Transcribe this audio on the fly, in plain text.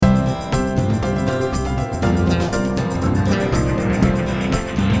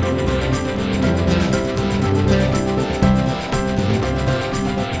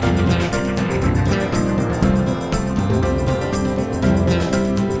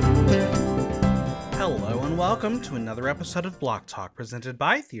welcome to another episode of Block Talk presented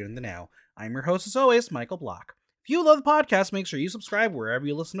by Theater in the Now. I'm your host, as always, Michael Block. If you love the podcast, make sure you subscribe wherever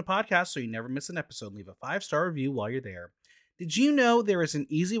you listen to podcasts so you never miss an episode. Leave a 5-star review while you're there. Did you know there is an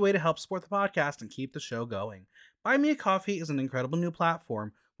easy way to help support the podcast and keep the show going? Buy Me a Coffee is an incredible new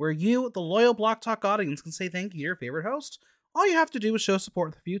platform where you, the loyal Block Talk audience, can say thank you to your favorite host. All you have to do is show support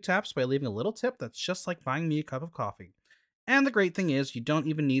with a few taps by leaving a little tip that's just like buying me a cup of coffee. And the great thing is, you don't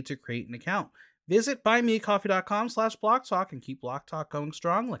even need to create an account. Visit buymeacoffee.com/blocktalk and keep Block Talk going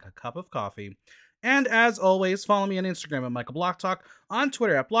strong like a cup of coffee. And as always, follow me on Instagram at Michael Block Talk, on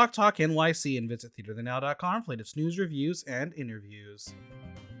Twitter at BlockTalkNYC, and visit theaterthenow.com for latest news, reviews, and interviews.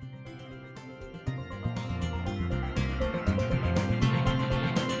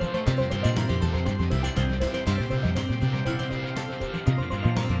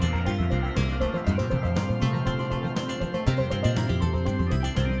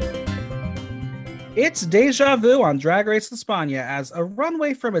 It's deja vu on Drag Race España as a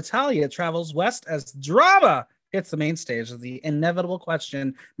runway from Italia travels west as drama hits the main stage as the inevitable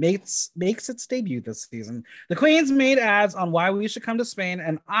question makes its debut this season. The queens made ads on why we should come to Spain,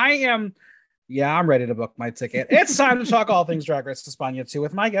 and I'm ready to book my ticket. It's time to talk all things Drag Race España 2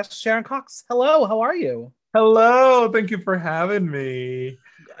 with my guest, Sharon Cox. Hello, how are you? Hello, thank you for having me.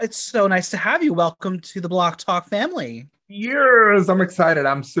 It's so nice to have you. Welcome to the Block Talk family. Yes, I'm excited.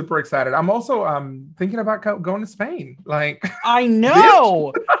 I'm super excited. I'm also thinking about going to Spain. Like, I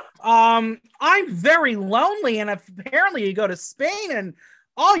know. I'm very lonely, and apparently you go to Spain and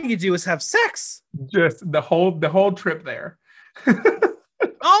all you do is have sex. Just the whole trip there.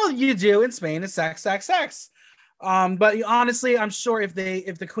 All you do in Spain is sex. But honestly, I'm sure if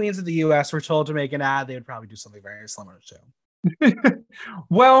the queens of the US were told to make an ad, they would probably do something very similar too.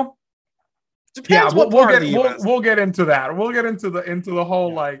 Well, depends. Yeah, we'll get into that. We'll get into the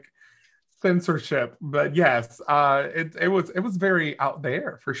whole like censorship. But yes, it was very out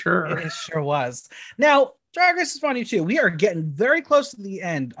there for sure. It sure was. Now, Drag Race España 2, we are getting very close to the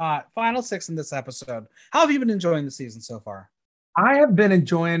end. Final 6 in this episode. How have you been enjoying the season so far? I have been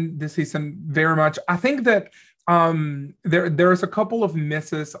enjoying this season very much. I think that there's a couple of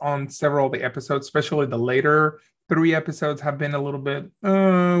misses on several of the episodes, especially the later 3 episodes have been a little bit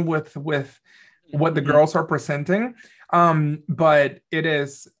with what the girls are presenting. But it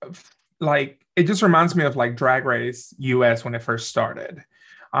is like, it just reminds me of like Drag Race US when it first started.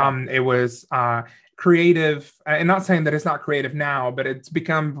 It was creative, and not saying that it's not creative now, but it's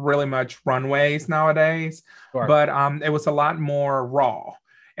become really much runways nowadays. Sure. But it was a lot more raw.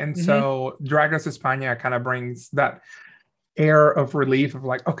 And so Drag Race España kind of brings that air of relief of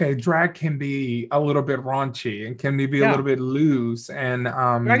like, okay, drag can be a little bit raunchy and can be a little bit loose, and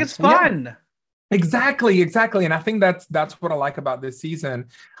drag is fun. Yeah. Exactly. And I think that's what I like about this season.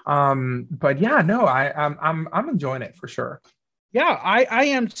 But yeah, no, I'm enjoying it for sure. Yeah, I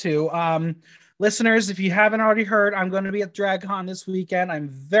am too. Listeners, if you haven't already heard, I'm going to be at DragCon this weekend. I'm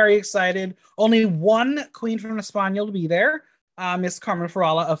very excited. Only one queen from España will be there, Miss Carmen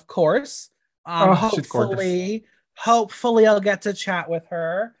Farala, of course. Hopefully I'll get to chat with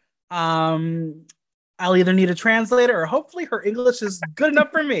her. I'll either need a translator or hopefully her English is good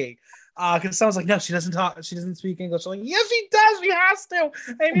enough for me. Because someone's like, no, she doesn't speak English. I'm like, yes, she does. She has to.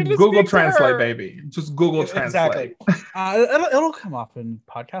 I need to Google Translate, baby. Just Google Translate. Exactly. It'll come off in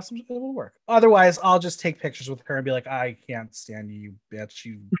podcasts. It will work. Otherwise, I'll just take pictures with her and be like, I can't stand you, bitch.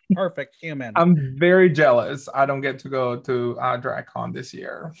 You perfect human. I'm very jealous. I don't get to go to DragCon this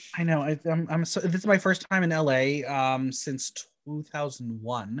year. I know. I'm so. This is my first time in LA since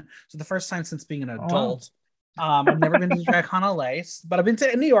 2001. So the first time since being an adult. I've never been to DragCon LA, but I've been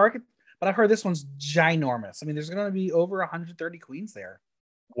to New York. But I've heard this one's ginormous. I mean, there's going to be over 130 queens there.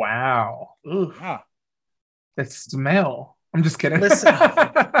 Wow. Ooh. Ah. The smell. I'm just kidding. Listen,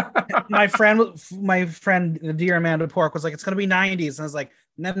 my friend, dear Amanda Pork, was like, it's going to be 90s. And I was like,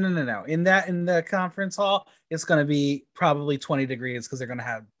 no. In the conference hall, it's going to be probably 20 degrees because they're going to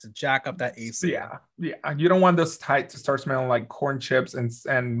have to jack up that AC. Yeah. You don't want those tights to start smelling like corn chips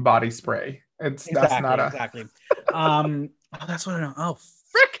and body spray. That's not exactly. That's what I know. Oh,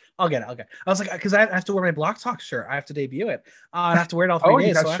 frick. I'll get it. Okay. I was like, because I have to wear my Block Talk shirt. I have to debut it. I have to wear it all 3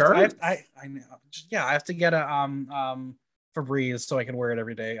 days. I know. Yeah, I have to get a Febreze so I can wear it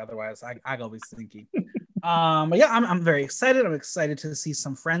every day. Otherwise, I go be stinky. But yeah, I'm very excited. I'm excited to see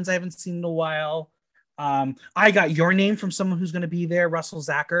some friends I haven't seen in a while. I got your name from someone who's going to be there, Russell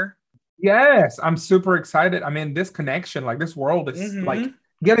Zacher. Yes, I'm super excited. I mean, this connection, like this world is like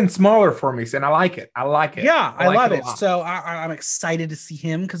getting smaller for me, and I like it. I like it. Yeah, I I like love it a it. lot. So I'm excited to see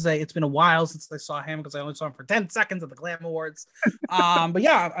him because it's been a while since I saw him because I only saw him for 10 seconds at the Glam Awards. But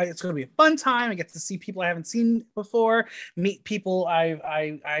yeah, it's going to be a fun time. I get to see people I haven't seen before, meet people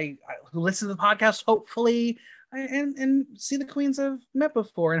I who listen to the podcast, hopefully, and see the queens I've met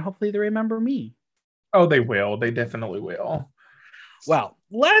before, and hopefully they remember me. Oh, they will. They definitely will. Well,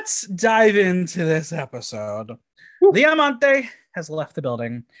 let's dive into this episode. Whew. Diamante has left the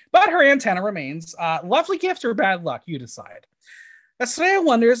building, but her antenna remains. Lovely gift or bad luck, you decide. Estrella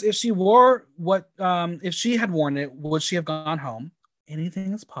wonders if she wore if she had worn it, would she have gone home?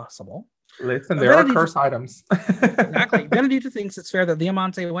 Anything is possible. Listen, there are curse items. Exactly. Benedita thinks it's fair that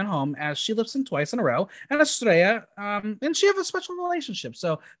Diamante went home as she lips him twice in a row, and Estrella, and she have a special relationship.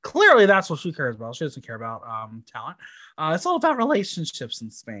 So clearly that's what she cares about. She doesn't care about talent. It's all about relationships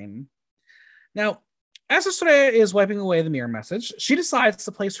in Spain. Now, as Estrella is wiping away the mirror message, she decides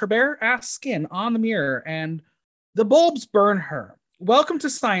to place her bare ass skin on the mirror, and the bulbs burn her. Welcome to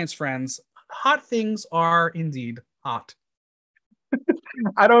science, friends. Hot things are indeed hot.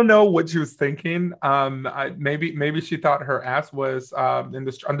 I don't know what she was thinking. Maybe she thought her ass was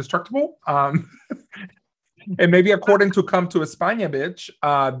indestructible. And maybe according to Come to España, bitch,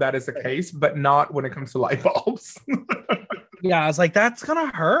 that is the case, but not when it comes to light bulbs. Yeah, I was like, that's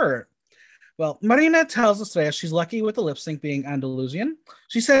gonna hurt. Well, Marina tells Estrella she's lucky with the lip sync being Andalusian.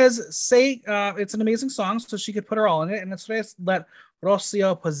 She says, say it's an amazing song, so she could put her all in it, and Estrella let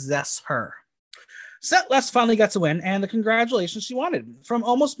Rocio possess her. Setless finally gets a win, and the congratulations she wanted. From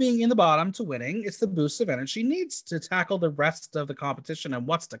almost being in the bottom to winning, it's the boost of energy she needs to tackle the rest of the competition and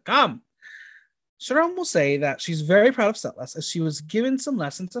what's to come. Sharon will say that she's very proud of Setless as she was given some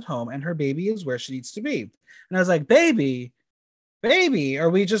lessons at home, and her baby is where she needs to be. And I was like, baby, are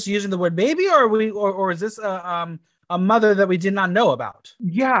we just using the word baby, or is this a mother that we did not know about?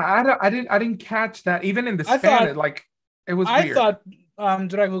 Yeah, I didn't catch that. Even in the Spanish, like it was I weird. thought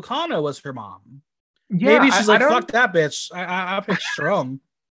Dragulcana was her mom. Yeah, maybe she's like, fuck that bitch. I picked Sharon.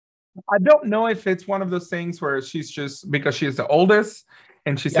 I don't know if it's one of those things where she's just because she's the oldest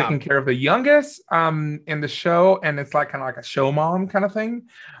and she's taking care of the youngest in the show, and it's like kind of like a show mom kind of thing.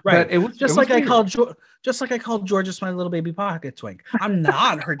 Right. But it was just like I called Georges my little baby pocket twink. I'm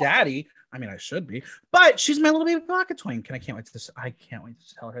not her daddy. I mean, I should be, but she's my little baby pocket twink, and I can't wait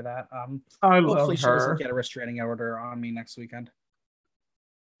to tell her that. I hopefully love her. She doesn't get a restraining order on me next weekend.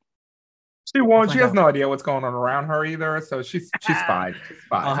 She won't. She has no idea what's going on around her either, so she's fine. She's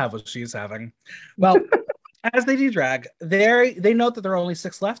fine. I'll have what she's having. Well, as they de-drag, they note that there are only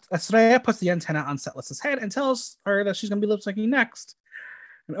 6 left. Estrella puts the antenna on Setless's head and tells her that she's going to be lip syncing next.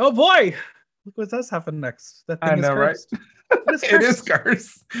 And oh boy, look what does happen next. That thing I know, right? It is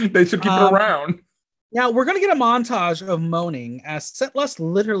cursed. They should keep it around. Now, we're going to get a montage of moaning as Setless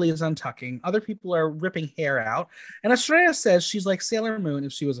literally is untucking. Other people are ripping hair out. And Estrella says she's like Sailor Moon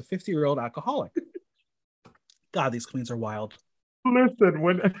if she was a 50-year-old alcoholic. God, these queens are wild. Listen,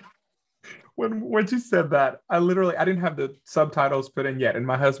 when she said that, I didn't have the subtitles put in yet. And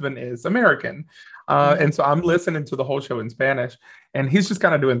my husband is American. And so I'm listening to the whole show in Spanish. And he's just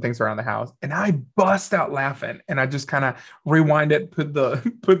kind of doing things around the house. And I bust out laughing. And I just kind of rewind it, put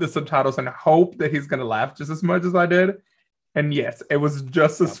the subtitles, and hope that he's going to laugh just as much as I did. And yes, it was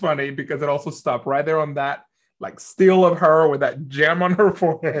just as funny because it also stopped right there on that like still of her with that gem on her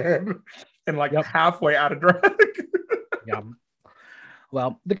forehead and like halfway out of drag. Yeah.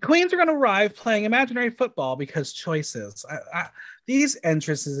 Well, the queens are going to arrive playing imaginary football because choices. These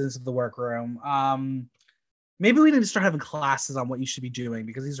entrances into the workroom. Maybe we need to start having classes on what you should be doing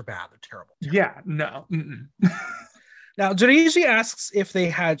because these are bad. They're terrible. Yeah, no. Now, Joriji asks if they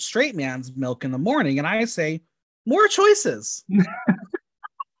had straight man's milk in the morning, and I say, more choices.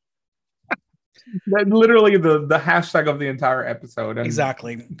 That's literally the hashtag of the entire episode. And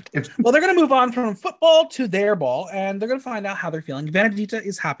exactly. Well, they're going to move on from football to their ball, and they're going to find out how they're feeling. Benedita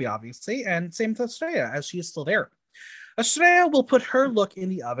is happy, obviously, and same with Estrella, as she is still there. Estrella will put her look in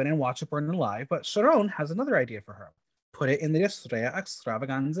the oven and watch it burn alive, but Sharon has another idea for her. Put it in the Estrella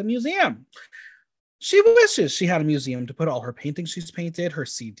Extravaganza Museum. She wishes she had a museum to put all her paintings she's painted, her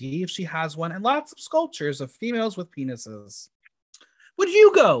CD if she has one, and lots of sculptures of females with penises. Would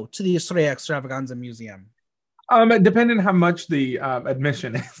you go to the Estrella Extravaganza Museum? Depending on how much the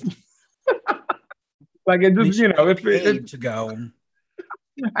admission is. Like it just, if to go.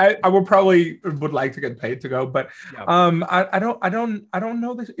 I would like to get paid to go, but I don't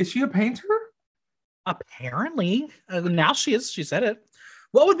know this. Is she a painter? Apparently, now she is. She said it.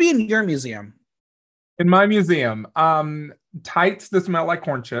 What would be in your museum? In my museum, tights that smell like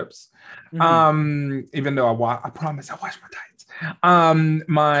corn chips. Mm-hmm. Even though I promise I wash my tights.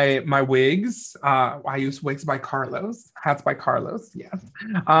 My wigs. I use wigs by Carlos, hats by Carlos.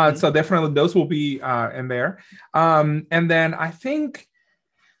 Yes. So definitely those will be in there. And then I think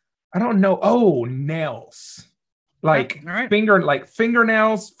I don't know. Oh, nails. Okay, all right. Like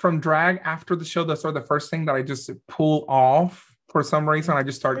fingernails from drag after the show. Those are the first thing that I just pull off for some reason. I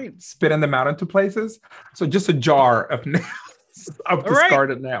just start Great. spitting them out into places. So just a jar of nails of All right.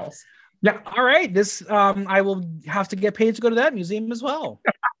 discarded nails. Yeah. All right. This I will have to get paid to go to that museum as well.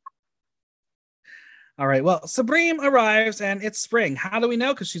 All right. Well, Supreme arrives and it's spring. How do we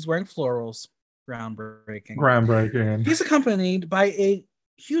know? Because she's wearing florals. Groundbreaking. Groundbreaking. He's accompanied by a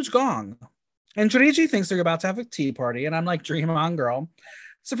huge gong. And Joriji thinks they're about to have a tea party. And I'm like, dream on, girl.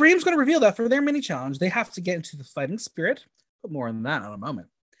 Supreme's going to reveal that for their mini challenge, they have to get into the fighting spirit. But more on that in a moment.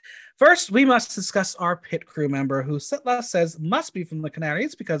 First, we must discuss our pit crew member who Setla says must be from the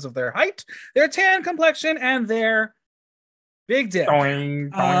Canaries because of their height, their tan complexion, and their big dick. Doing,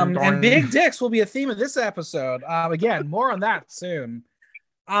 doing. And big dicks will be a theme of this episode. Again, more on that soon.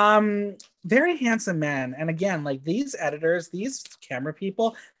 Very handsome men. And again, like these editors, these camera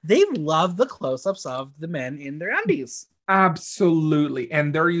people, they love the close-ups of the men in their undies. Absolutely.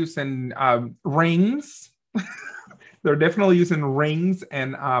 And they're using rings. They're definitely using rings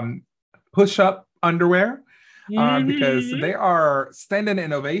and push-up underwear because they are standing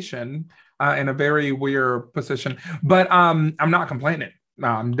innovation in a very weird position. But I'm not complaining. No,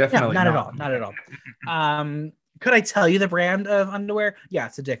 I'm definitely not at all. Not at all. Could I tell you the brand of underwear? Yeah,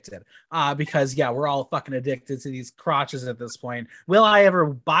 it's Addicted. Because we're all fucking addicted to these crotches at this point. Will I ever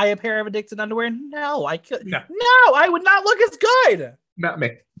buy a pair of Addicted underwear? No, I could. No, I would not look as good. Not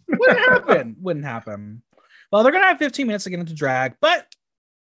me. Wouldn't happen. Well, they're gonna have 15 minutes to get into drag,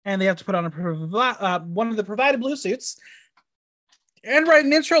 and they have to put on one of the provided blue suits and write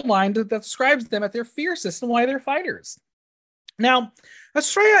an intro line that describes them at their fiercest and why they're fighters. Now,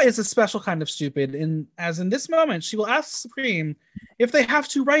 Estrella is a special kind of stupid, as in this moment, she will ask Supreme if they have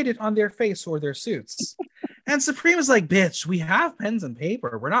to write it on their face or their suits. And Supreme is like, bitch, we have pens and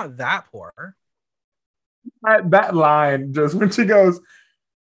paper. We're not that poor. That line, just when she goes,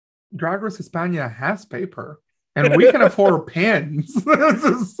 Drag Race España has paper, and we can afford pens.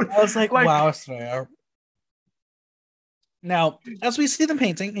 I was like, wow, Estrella. Now, as we see them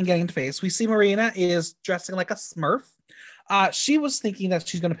painting and getting into face, we see Marina is dressing like a Smurf. She was thinking that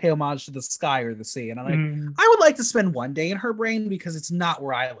she's going to pay homage to the sky or the sea, and I'm like, I would like to spend one day in her brain because it's not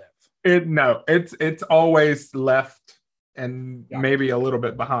where I live. It's always left and maybe a little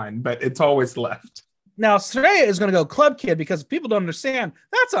bit behind, but it's always left. Now, Soraya is going to go club kid because people don't understand.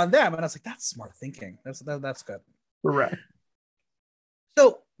 That's on them, and I was like, that's smart thinking. That's good. Correct.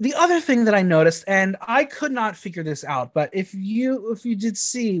 So the other thing that I noticed, and I could not figure this out, but if you did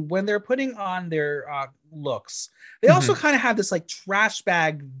see when they're putting on their looks, they also kind of have this like trash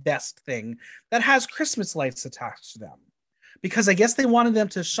bag vest thing that has Christmas lights attached to them, because I guess they wanted them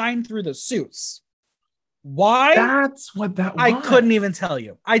to shine through the suits. Why? That's what that was. I couldn't even tell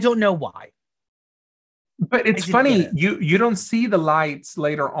you. I don't know why. But it's funny, you don't see the lights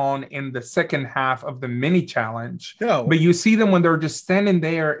later on in the second half of the mini challenge. No. But you see them when they're just standing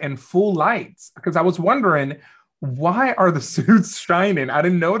there in full lights. Because I was wondering, why are the suits shining? I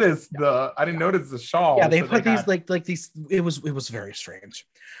didn't notice the shawl. Yeah, they put these like these. It was very strange.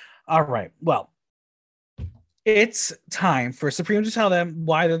 All right. Well, it's time for Supreme to tell them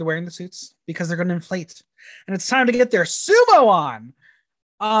why they're wearing the suits, because they're going to inflate. And it's time to get their sumo on.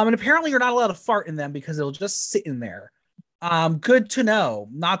 And apparently you're not allowed to fart in them because it'll just sit in there. Good to know.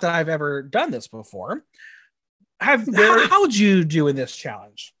 Not that I've ever done this before. How would you do in this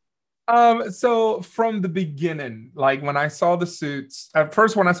challenge? So from the beginning, like when I saw the suits, at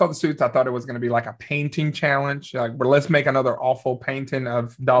first when I saw the suits, I thought it was going to be like a painting challenge. Like, well, let's make another awful painting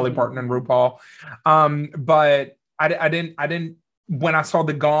of Dolly Parton and RuPaul. But I didn't. When I saw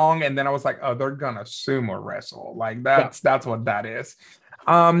the gong, and then I was like, oh, they're gonna sumo wrestle. Like that's what that is.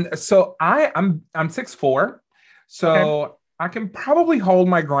 So I'm 6'4", so I can probably hold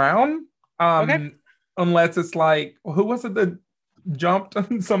my ground. Unless it's like, who was it that jumped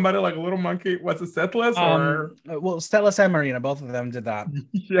on somebody like a little monkey? Was it Settlers or? Well, Settlers and Marina, both of them did that.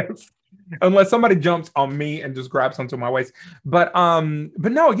 Yes. Unless somebody jumps on me and just grabs onto my waist. But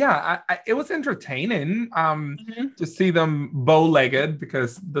no, yeah, it was entertaining to see them bow-legged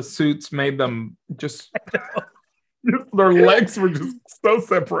because the suits made them just their legs were just so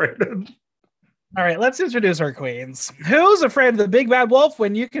separated. All right, let's introduce our queens. Who's afraid of the big bad wolf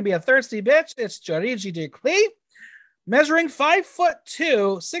when you can be a thirsty bitch? It's Joriji Ducli, measuring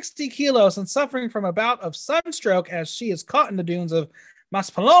 5'2", 60 kilos, and suffering from a bout of sunstroke as she is caught in the dunes of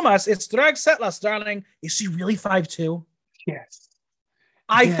Maspalomas. It's Drag Setlas, darling. Is she really 5'2"? Yes.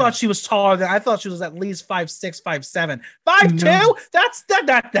 I Yes. thought she was taller than I thought she was at least 5'6", 5'7". 5'2"? No.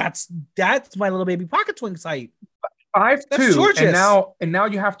 That's my little baby pocket twins height. 5'2", gorgeous. and now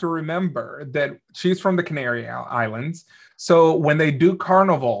you have to remember that she's from the Canary Islands. So when they do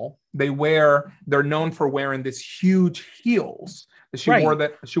carnival, they're known for wearing these huge heels that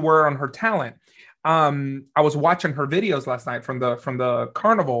she wore on her talent. I was watching her videos last night from the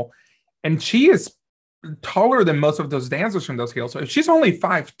carnival, and she is taller than most of those dancers from those heels. So if she's only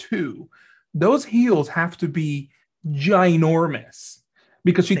 5'2", those heels have to be ginormous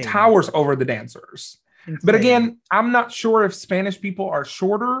because she towers over the dancers. Insane. But again, I'm not sure if Spanish people are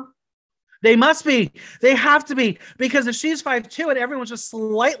shorter. They must be. They have to be, because if she's 5'2" and everyone's just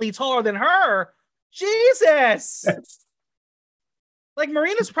slightly taller than her, Jesus. Yes. Like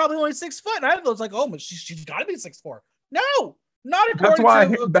Marina's probably only 6 foot, and I was like, oh, but she's got to be 6'4". No, not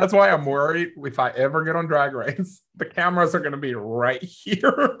according to. That's why I'm worried if I ever get on Drag Race, the cameras are going to be right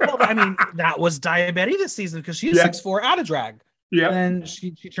here. Well, I mean, that was Diabetti this season because she's 6'4" out of drag. Yeah, and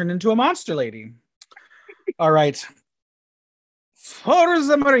she turned into a monster lady. All right.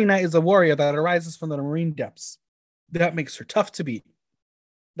 Forza Marina is a warrior that arises from the marine depths. That makes her tough to beat.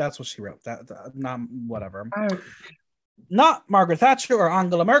 That's what she wrote. That not whatever. Not Margaret Thatcher or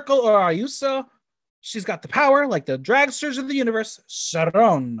Angela Merkel or Ayuso. She's got the power like the dragsters of the universe,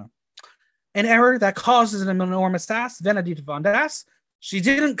 Sharon. An error that causes an enormous ass, Venedita Von Das. She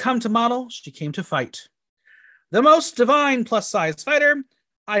didn't come to model, she came to fight. The most divine plus-size fighter.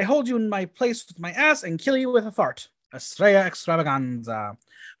 I hold you in my place with my ass and kill you with a fart. Estrella Extravaganza.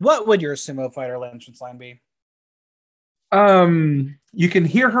 What would your sumo fighter entrance line be? You can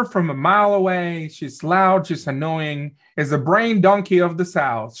hear her from a mile away. She's loud, she's annoying. Is the brain donkey of the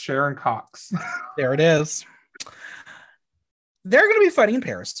South, Sharon Cox. There it is. They're going to be fighting in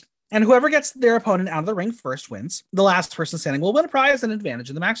Paris, and whoever gets their opponent out of the ring first wins. The last person standing will win a prize and advantage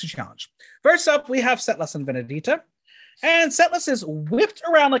in the Maxi Challenge. First up, we have Setless and Venedita. And Setless is whipped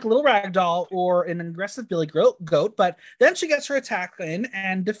around like a little rag doll or an aggressive billy goat, but then she gets her attack in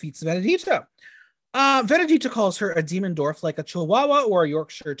and defeats Venedita. Venedita calls her a demon dwarf like a Chihuahua or a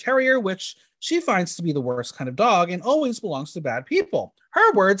Yorkshire Terrier, which she finds to be the worst kind of dog and always belongs to bad people.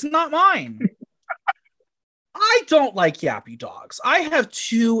 Her words, not mine. I don't like yappy dogs. I have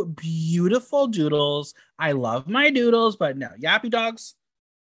 2 beautiful doodles. I love my doodles, but no, yappy dogs.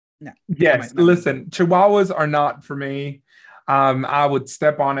 No. Yes, listen, Chihuahuas are not for me. I would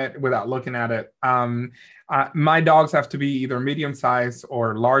step on it without looking at it. My dogs have to be either medium size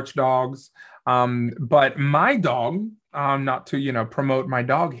or large dogs. But my dog, not to, promote my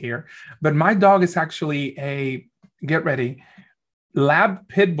dog here, but my dog is actually a, get ready, Lab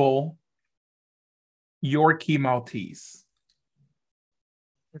Pit Bull Yorkie Maltese.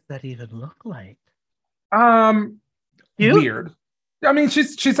 What does that even look like? Weird. I mean,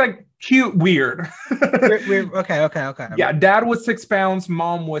 she's like cute, weird. weird. Okay. Yeah, dad was 6 pounds,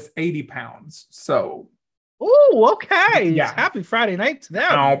 mom was 80 pounds. So. Oh, okay. Yeah. Happy Friday night to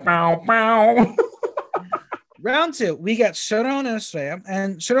them. Pow. Round 2, we get Sharon and Estrella,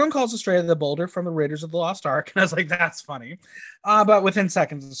 and Sharon calls Estrella the boulder from the Raiders of the Lost Ark, and I was like, that's funny. But within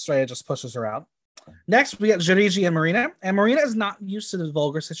seconds, Estrella just pushes her out. Next, we got Jirigi and Marina is not used to the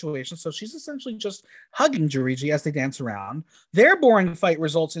vulgar situation, so she's essentially just hugging Jirigi as they dance around. Their boring fight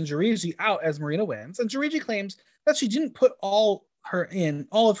results in Jirigi out as Marina wins, and Jirigi claims that she didn't put all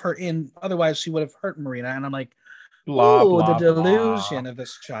of her in, otherwise she would have hurt Marina, and I'm like, the delusion of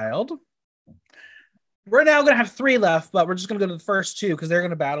this child. We're now going to have 3 left, but we're just going to go to the first 2 because they're going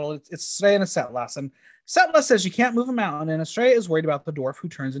to battle. It's Estrella and Setless. And Setless says you can't move a mountain, and Estrella is worried about the dwarf who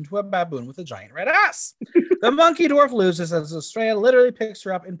turns into a baboon with a giant red ass. The monkey dwarf loses as Estrella literally picks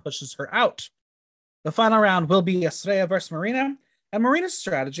her up and pushes her out. The final round will be Estrella versus Marina, and Marina's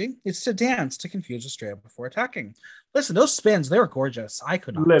strategy is to dance to confuse Estrella before attacking. Listen, those spins, they were gorgeous. I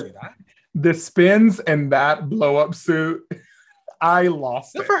could not do that. The spins and that blow-up suit... I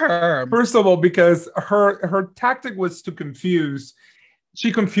lost it. For her. First of all, because her tactic was to confuse.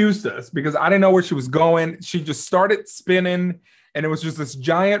 She confused us because I didn't know where she was going. She just started spinning, and it was just this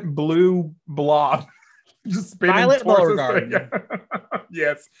giant blue blob just spinning. Violet Beauregarde.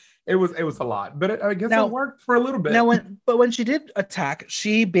 Yes, it was a lot, but I guess it worked for a little bit. When she did attack,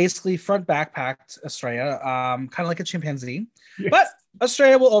 she basically front backpacked Estrella, kind of like a chimpanzee. Yes. But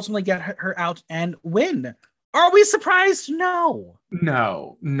Estrella will ultimately get her out and win. Are we surprised? No.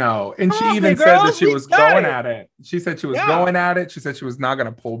 And she even said that she was going at it. She said she was going at it. She said she was not going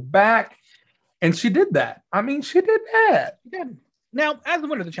to pull back. And she did that. I mean, she did that. She did. Now, as the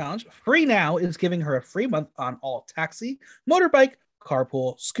winner of the challenge, Free Now is giving her a free month on all taxi, motorbike,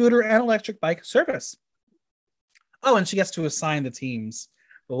 carpool, scooter, and electric bike service. Oh, and she gets to assign the teams,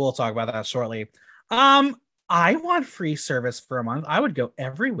 but we'll talk about that shortly. I want free service for a month. I would go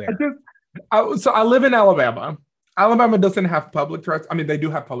everywhere. So I live in Alabama. Alabama doesn't have public transport. I mean, they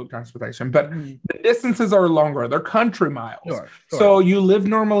do have public transportation, but the distances are longer. They're country miles. Sure. So you live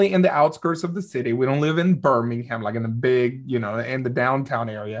normally in the outskirts of the city. We don't live in Birmingham, like in the big, in the downtown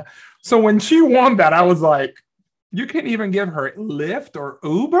area. So when she won that, I was like, you can't even give her Lyft or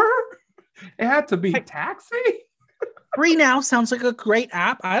Uber? It had to be taxi? Free Now sounds like a great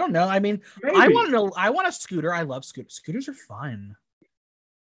app. I don't know. I mean, Maybe. I want a scooter. I love scooters. Scooters are fun.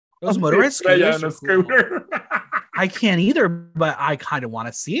 Those motorized scooters. Yeah, and a scooter. I can't either, but I kind of want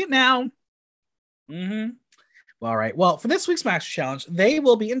to see it now. Well, all right. Well, for this week's Max Challenge, they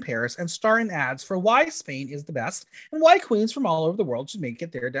will be in Paris and star in ads for why Spain is the best and why queens from all over the world should make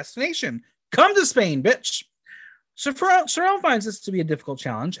it their destination. Come to Spain, bitch. So Sharon finds this to be a difficult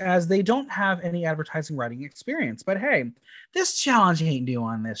challenge as they don't have any advertising writing experience. But hey, this challenge ain't new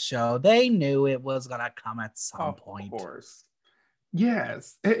on this show. They knew it was going to come at some point. Of course.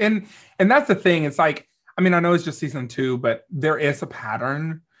 Yes. And that's the thing. It's like, I mean, I know it's just season 2, but there is a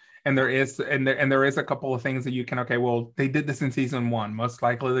pattern and there is a couple of things that you can, okay, well, they did this in season 1. Most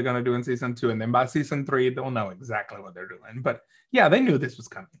likely they're going to do in season 2. And then by season 3, they'll know exactly what they're doing. But yeah, they knew this was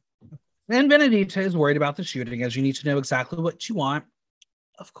coming. And Benedita is worried about the shooting as you need to know exactly what you want.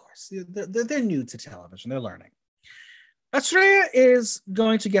 Of course, they're new to television. They're learning. Estrella is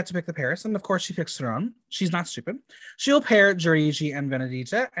going to get to pick the pairs, and of course she picks her own. She's not stupid. She'll pair Joriji and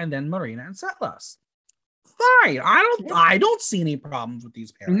Benedita, and then Marina and Setlas. Fine. I don't see any problems with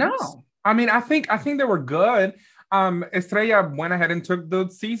these pairs. No. I mean, I think they were good. Estrella went ahead and took the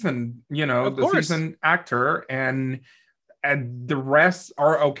season, season actor, and the rest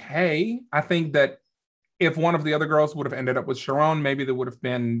are okay. I think that if one of the other girls would have ended up with Sharon, maybe they would have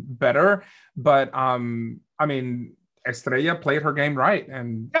been better. But I mean, Estrella played her game right.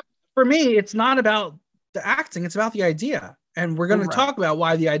 And for me, it's not about the acting, it's about the idea. And we're going to talk about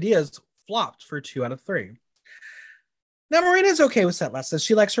why the ideas flopped for 2 out of 3. Now, Marina's okay with Setlas as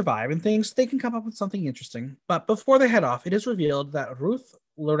she likes her vibe and thinks they can come up with something interesting. But before they head off, it is revealed that Ruth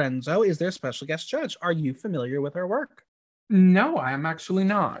Lorenzo is their special guest judge. Are you familiar with her work? No, I am actually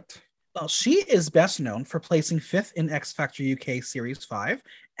not. Well, she is best known for placing 5th in X Factor UK Series 5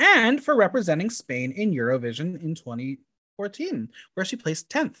 and for representing Spain in Eurovision in 2014, where she placed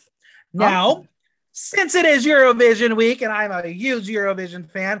 10th. Now, since it is Eurovision week and I'm a huge Eurovision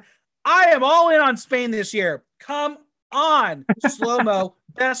fan, I am all in on Spain this year. Come on. Slow-mo,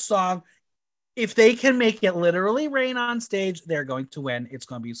 best song. If they can make it literally rain on stage, they're going to win. It's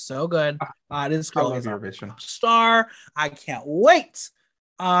going to be so good. This girl is a star. I can't wait.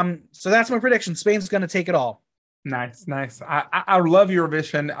 So that's my prediction. Spain's going to take it all. Nice. I love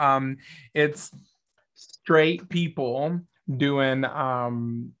Eurovision. It's straight people doing,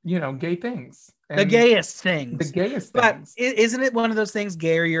 gay things. The gayest things. But isn't it one of those things,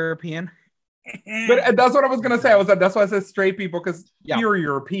 gay or European? But that's what I was gonna say. That's why I said straight people, because you're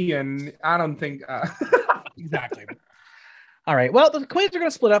European. I don't think exactly. All right. Well, the queens are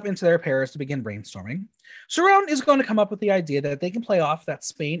going to split up into their pairs to begin brainstorming. Sharon is going to come up with the idea that they can play off that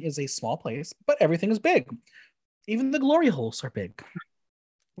Spain is a small place, but everything is big. Even the glory holes are big.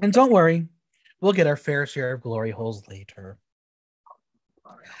 And don't worry, we'll get our fair share of glory holes later.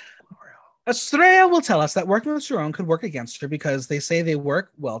 Estrella will tell us that working with Sharon could work against her because they say they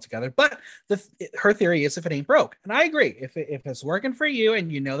work well together. But her theory is if it ain't broke. And I agree. If it's working for you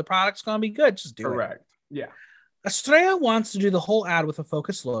and you know the product's going to be good, just do it. Correct. Yeah. Estrella wants to do the whole ad with a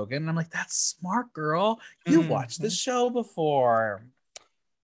focus slogan. And I'm like, that's smart, girl. You've watched this show before.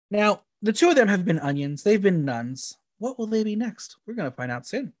 Now, the two of them have been onions. They've been nuns. What will they be next? We're going to find out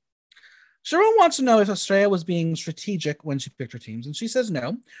soon. Sharon wants to know if Estrella was being strategic when she picked her teams. And she says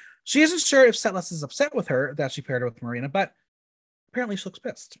no. She isn't sure if Setlas is upset with her that she paired her with Marina, but apparently she looks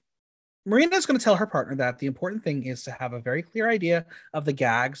pissed. Marina is going to tell her partner that the important thing is to have a very clear idea of the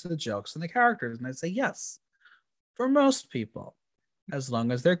gags, the jokes, and the characters. And I say, yes, for most people, as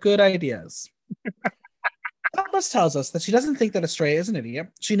long as they're good ideas. Setlas tells us that she doesn't think that Estrella is an idiot.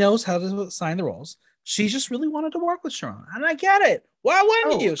 She knows how to assign the roles. She just really wanted to work with Sharon. And I get it. Why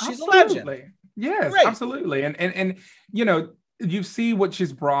wouldn't you? She's absolutely. a legend. Yes, right. Absolutely. And you see what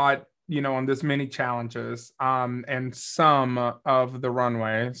she's brought, on this many challenges, and some of the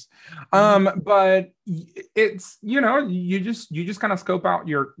runways. But it's, you just kind of scope out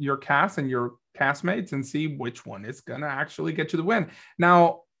your cast and your castmates and see which one is gonna actually get you the win.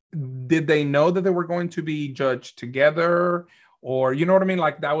 Now, did they know that they were going to be judged together? Or, you know what I mean?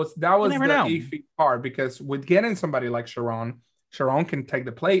 Like that was the iffy part, because with getting somebody like Sharon can take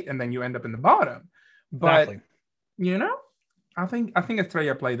the plate and then you end up in the bottom. But You know, I think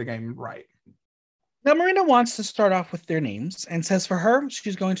Estrella played the game right. Now, Marina wants to start off with their names and says for her,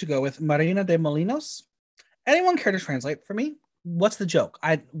 she's going to go with Marina de Molinos. Anyone care to translate for me? What's the joke?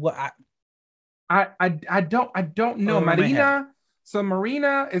 I don't know. Over my head. Marina. So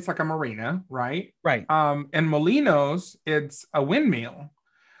Marina, it's like a marina, right? Right. And Molinos, it's a windmill.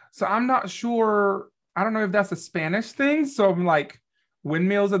 So I'm not sure. I don't know if that's a Spanish thing. So I'm like,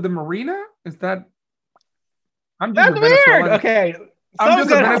 windmills at the marina? Is that? I'm just a That's weird. Venezuelan. Okay. I'm Someone's just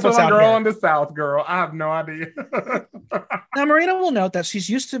a gonna help us Venezuelan out girl here. in the South, girl. I have no idea. Now, Marina will note that she's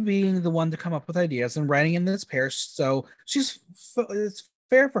used to being the one to come up with ideas and writing in this pair, so it's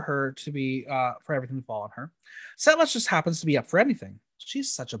fair for her to be for everything to fall on her. Settlers just happens to be up for anything.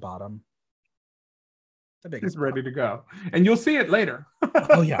 She's such a bottom. The biggest She's ready bottom. to go. And you'll see it later.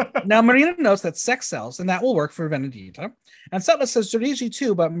 Oh yeah. Now Marina knows that sex sells, and that will work for Venedita. And Setla says Jorigi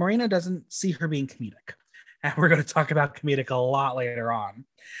too, but Marina doesn't see her being comedic. And we're going to talk about comedic a lot later on.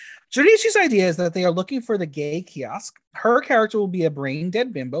 Judici's idea is that they are looking for the gay kiosk. Her character will be a brain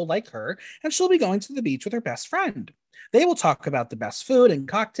dead bimbo like her, and she'll be going to the beach with her best friend. They will talk about the best food and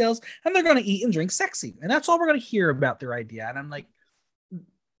cocktails, and they're going to eat and drink sexy. And that's all we're going to hear about their idea. And I'm like,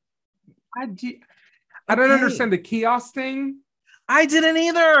 I, I don't understand the kiosk thing. I didn't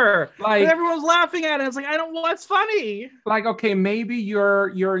either. Like, but everyone's laughing at it. It's like, I don't. What's funny? like, okay, maybe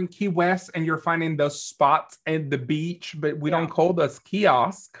you're in Key West and you're finding those spots at the beach, but we don't call those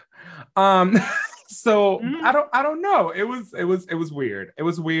kiosk. So I don't know. It was weird. It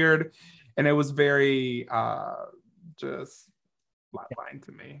was weird, and it was very just flatline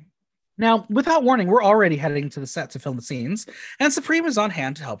to me. Now, without warning, we're already heading to the set to film the scenes, and Supreme is on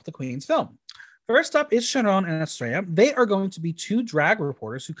hand to help the Queen's film. First up is Sharon and Estrella. They are going to be two drag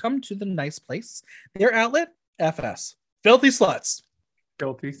reporters who come to the nice place. Their outlet, FS. Filthy Sluts.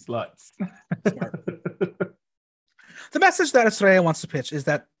 Filthy sluts. The message that Estrella wants to pitch is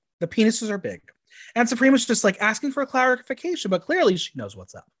that the penises are big. And Supreme is just like asking for a clarification, but clearly she knows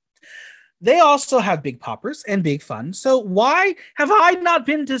what's up. They also have big poppers and big fun. So why have I not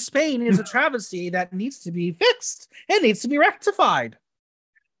been to Spain is a travesty that needs to be fixed. It needs to be rectified.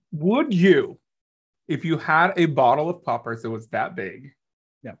 Would you, if you had a bottle of poppers that was that big,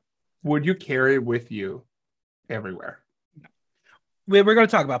 would you carry it with you everywhere? We're going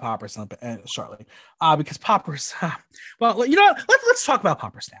to talk about poppers shortly, because poppers. Well, you know what? Let's talk about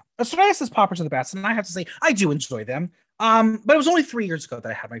poppers now. Estrella says poppers are the best, and I have to say I do enjoy them. But it was only 3 years ago that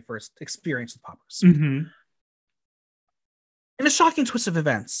I had my first experience with poppers. Mm-hmm. In a shocking twist of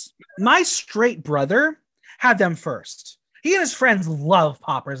events, my straight brother had them first. He and his friends love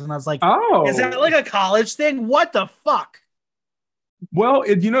poppers, and I was like, "Oh, is that like a college thing? What the fuck?" Well,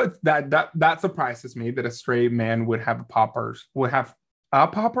 that surprises me that a straight man would have poppers. Would have a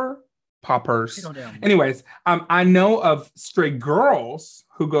poppers. Anyways, I know of straight girls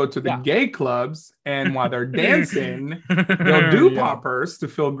who go to the gay clubs, and while they're dancing, they'll do poppers to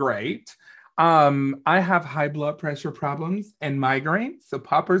feel great. I have high blood pressure problems and migraines, so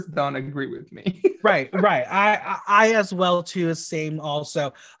poppers don't agree with me. Right. I as well too. Same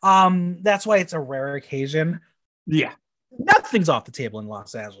also. That's why it's a rare occasion. Yeah. Nothing's off the table in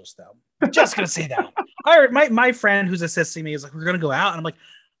Los Angeles, though. Just gonna say that. I heard my friend who's assisting me is like, we're gonna go out, and I'm like,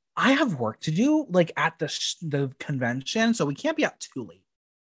 I have work to do, like at the convention, so we can't be out too late.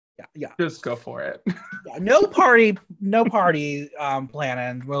 Yeah. Just go for it. Yeah, no party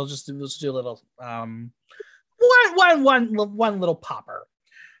planning. We'll just do a little one little popper.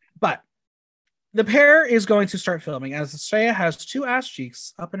 But the pair is going to start filming as Estrella has 2 ass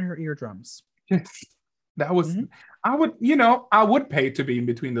cheeks up in her eardrums. That was I would pay to be in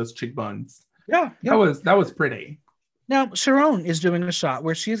between those cheekbones. Yeah. That was pretty. Now, Sharon is doing a shot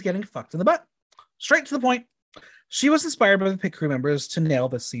where she is getting fucked in the butt. Straight to the point. She was inspired by the pit crew members to nail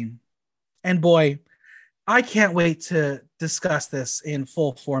this scene. And boy, I can't wait to discuss this in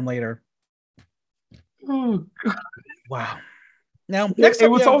full form later. Oh God. Wow. Now, it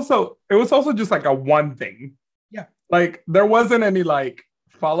was also just like a one thing. Yeah. Like there wasn't any like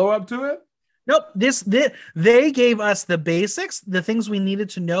follow-up to it. Nope. They gave us the basics, the things we needed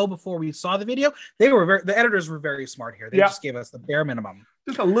to know before we saw the video. The editors were very smart here. They just gave us the bare minimum.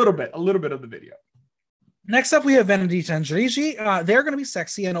 Just a little bit of the video. Next up, we have Venedita and Jorigi. They're going to be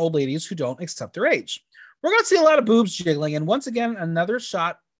sexy and old ladies who don't accept their age. We're going to see a lot of boobs jiggling, and once again,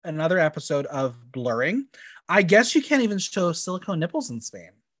 another episode of blurring. I guess you can't even show silicone nipples in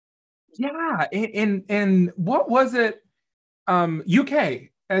Spain. Yeah, and what was it? UK.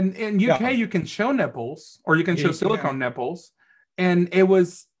 And in UK, you can show nipples, or you can show silicone nipples. And it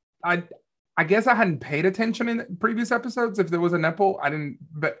was, I guess I hadn't paid attention in previous episodes if there was a nipple. I didn't,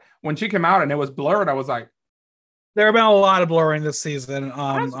 but when she came out and it was blurred, I was like, There have been a lot of blurring this season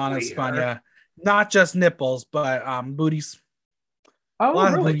That's on weird. Espana. Not just nipples, but booties. A Oh, lot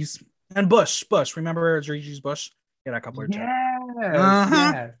of really? booties. And bush. Bush. Remember Gigi's bush? Yeah, a couple or two. Yes,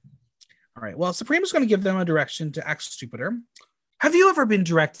 Uh-huh. yes. All right. Well, Supreme is going to give them a direction to act stupider. Have you ever been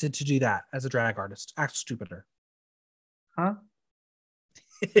directed to do that as a drag artist? Act stupider. Huh?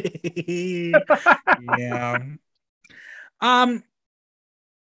 Yeah. Um,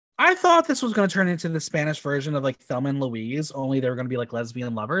 I thought this was going to turn into the Spanish version of like Thelma and Louise, only they were going to be like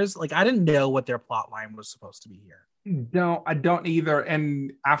lesbian lovers. Like I didn't know what their plot line was supposed to be here. No, I don't either.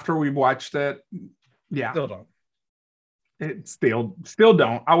 And after we watched it, yeah, Still don't. it still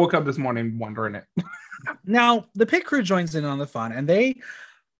don't. I woke up this morning wondering it. Now the pit crew joins in on the fun, and they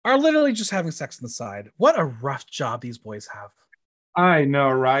are literally just having sex on the side. What a rough job these boys have. I know,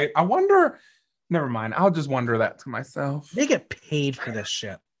 right? I wonder. Never mind. I'll just wonder that to myself. They get paid for this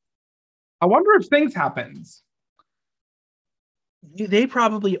shit. I wonder if things happens. They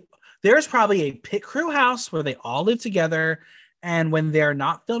probably there's probably a pit crew house where they all live together, and when they're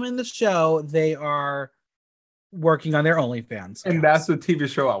not filming the show, they are working on their OnlyFans. And that's the TV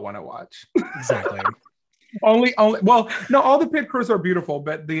show I want to watch. Exactly. only, well, no, all the pit crews are beautiful,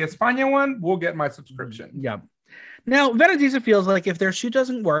 but the España one will get my subscription. Yeah. Now, Venedita feels like if their shoot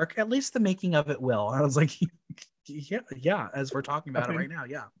doesn't work, at least the making of it will. I was like, yeah, as we're talking about it right now,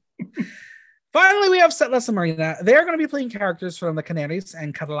 yeah. Finally, we have Settless and Marina. They're going to be playing characters from the Canaries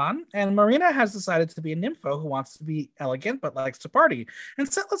and Catalan, and Marina has decided to be a nympho who wants to be elegant but likes to party.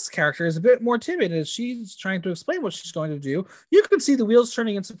 And Settless' character is a bit more timid as she's trying to explain what she's going to do. You can see the wheels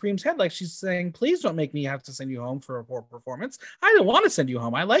turning in Supreme's head like she's saying, please don't make me have to send you home for a poor performance. I don't want to send you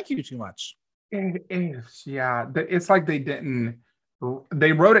home. I like you too much. It is, yeah. It's like they didn't.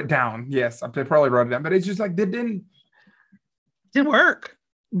 They wrote it down. Yes, they probably wrote it down, but it's just like Didn't work.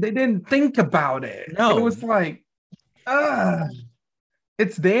 They didn't think about it. No. It was like,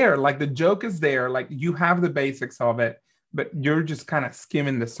 it's there. Like the joke is there. Like you have the basics of it, but you're just kind of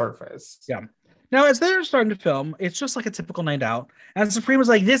skimming the surface. Yeah. Now, as they're starting to film, it's just like a typical night out. And Supreme was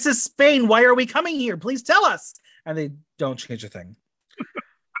like, this is Spain. Why are we coming here? Please tell us. And they don't change a thing.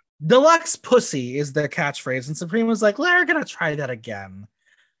 Deluxe pussy is their catchphrase. And Supreme was like, we're going to try that again.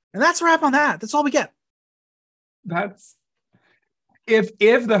 And that's a wrap on that. That's all we get. That's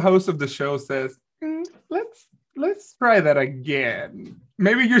if the host of the show says, let's try that again.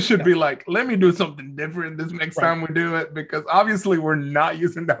 Maybe you should be like, let me do something different this next time we do it, because obviously we're not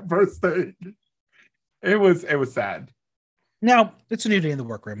using that first stage. It was sad. Now, it's a new day in the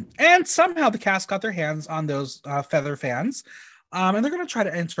workroom. And somehow the cast got their hands on those feather fans. And they're going to try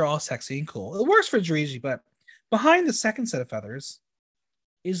to enter all sexy and cool. It works for Jiriji, but behind the second set of feathers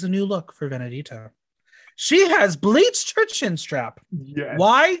is the new look for Venedita. She has bleached her chin strap. Yes.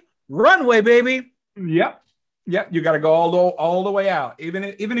 Why? Runway, baby. Yep. You got to go all the way out. Even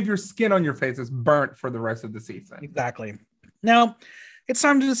if your skin on your face is burnt for the rest of the season. Exactly. Now, it's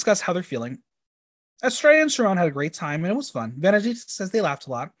time to discuss how they're feeling. Estrella and Sharon had a great time, and it was fun. Venedita says they laughed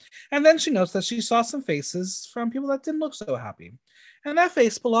a lot. And then she notes that she saw some faces from people that didn't look so happy. And that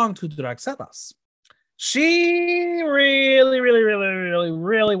face belonged to Drag Setlas. She really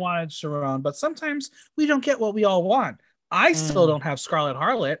wanted Sharon, but sometimes we don't get what we all want. I still don't have Scarlet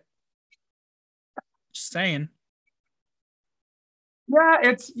Harlot. Just saying. Yeah,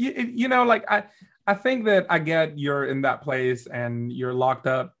 it's like I think that I get you're in that place and you're locked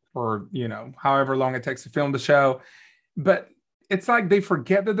up for however long it takes to film the show, but it's like they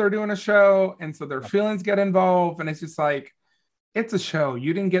forget that they're doing a show, and so their feelings get involved, and it's just like it's a show.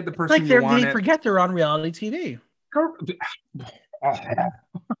 You didn't get the person you wanted. They forget they're on reality TV.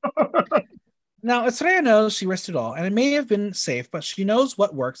 Now, Estrella knows she risked it all, and it may have been safe, but she knows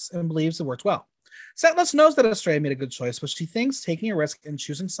what works and believes it worked well. Settless knows that Estrella made a good choice, but she thinks taking a risk and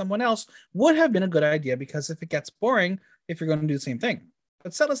choosing someone else would have been a good idea, because if it gets boring, if you're going to do the same thing.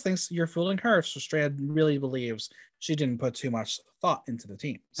 But Settless thinks you're fooling her, so Estrella really believes she didn't put too much thought into the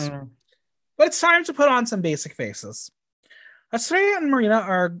teams. But it's time to put on some basic faces. Estrella and Marina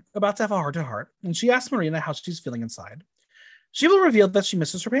are about to have a heart-to-heart, and she asks Marina how she's feeling inside. She will reveal that she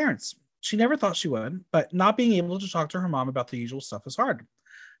misses her parents. She never thought she would, but not being able to talk to her mom about the usual stuff is hard.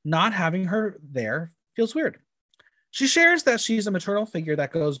 Not having her there feels weird. She shares that she's a maternal figure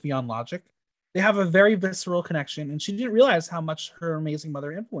that goes beyond logic. They have a very visceral connection, and she didn't realize how much her amazing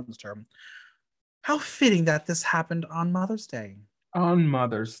mother influenced her. How fitting that this happened on Mother's Day. On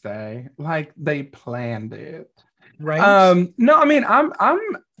Mother's Day, like they planned it. Right? No, I mean,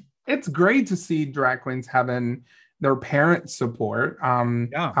 it's great to see drag queens having their parents' support.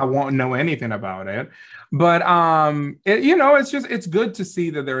 I won't know anything about it, but it's good to see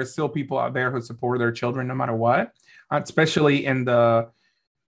that there are still people out there who support their children no matter what. especially in the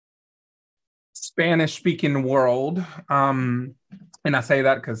Spanish speaking world. And I say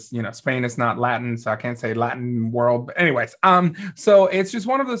that because Spain is not Latin, so I can't say Latin world. But anyways, so it's just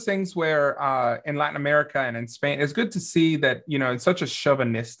one of those things where in Latin America and in Spain, it's good to see that it's such a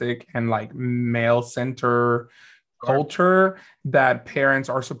chauvinistic and like male center culture that parents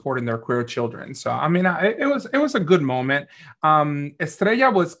are supporting their queer children. So I mean, it was a good moment. Estrella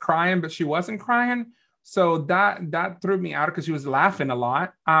was crying, but she wasn't crying. So that threw me out because she was laughing a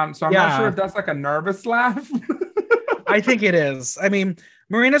lot. So I'm not sure if that's like a nervous laugh. I think it is. I mean,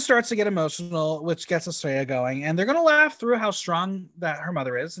 Marina starts to get emotional, which gets Estrella going, and they're going to laugh through how strong that her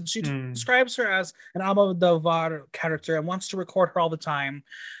mother is. And she describes her as an Almodovar character and wants to record her all the time.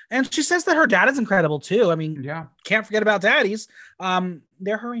 And she says that her dad is incredible too. I mean, can't forget about daddies.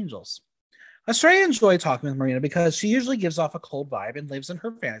 They're her angels. Estrella enjoyed talking with Marina because she usually gives off a cold vibe and lives in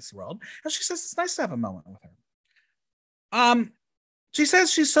her fantasy world. And she says it's nice to have a moment with her. She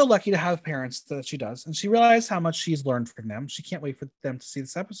says she's so lucky to have parents that she does, and she realized how much she's learned from them. She can't wait for them to see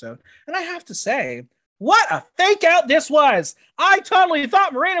this episode. And I have to say, what a fake out this was. I totally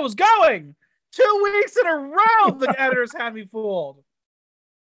thought Marina was going. 2 weeks in a row, the editors had me fooled.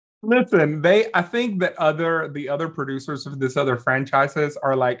 Listen, I think that the other producers of this other franchises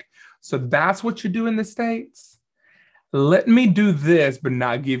are like, so that's what you do in the States? Let me do this, but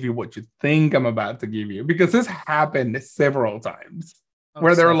not give you what you think I'm about to give you. Because this happened several times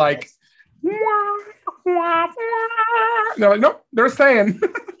where they're like, wah, wah, wah. They're like, nope, they're staying.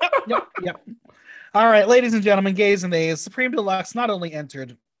 Yep. All right, ladies and gentlemen, gays and theys, Supreme Deluxe not only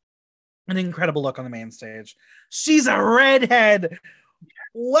entered an incredible look on the main stage, she's a redhead.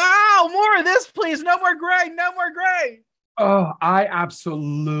 Wow, more of this, please. No more gray, no more gray. Oh, I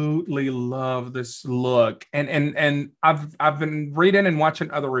absolutely love this look. And I've been reading and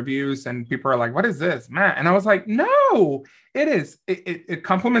watching other reviews and people are like, what is this, man? And I was like, no, it is. It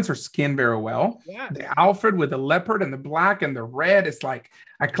complements her skin very well. Yeah. The outfit with the leopard and the black and the red is like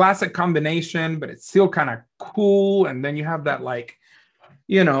a classic combination, but it's still kind of cool. And then you have that like,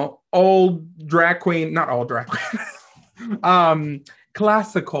 old drag queen, not old drag queen.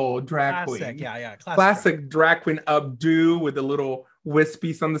 Classical drag queen. Yeah. Classic drag queen updo with the little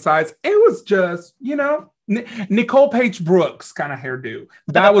wispies on the sides. It was just, Nicole Page Brooks kind of hairdo.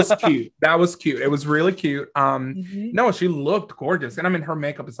 That was cute. It was really cute. No, she looked gorgeous. And I mean, her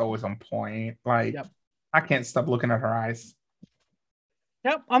makeup is always on point. Like, I can't stop looking at her eyes.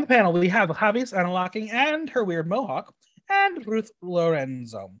 Yep. On the panel, we have Javi's unlocking and her weird mohawk and Ruth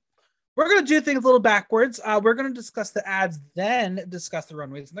Lorenzo. We're going to do things a little backwards. We're going to discuss the ads, then discuss the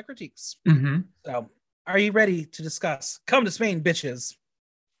runways and the critiques. So, are you ready to discuss? Come to Spain, bitches.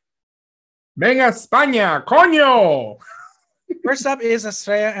 Venga España, coño! First up is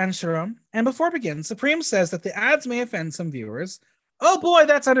Estrella and Sharon. And before it begins, Supreme says that the ads may offend some viewers. Oh boy,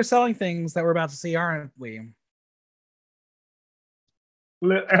 that's underselling things that we're about to see, aren't we?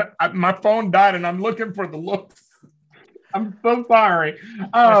 My phone died and I'm looking for the looks. I'm so sorry.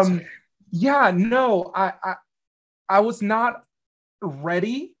 Yeah, no, I was not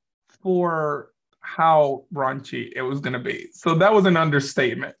ready for how raunchy it was going to be. So that was an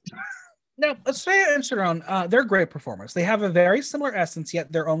understatement. Now, Estrella and Sharon, they're great performers. They have a very similar essence,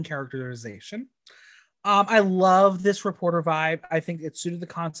 yet their own characterization. I love this reporter vibe. I think it suited the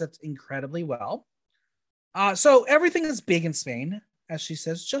concept incredibly well. So everything is big in Spain, as she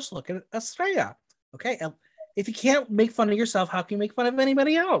says. Just look at Estrella. Okay, if you can't make fun of yourself, how can you make fun of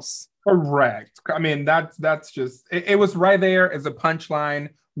anybody else? Correct. I mean, that's just, it was right there as a punchline.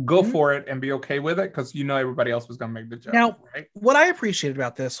 Go for it and be okay with it because everybody else was going to make the joke. Now, right? What I appreciated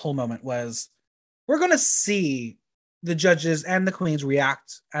about this whole moment was we're going to see the judges and the queens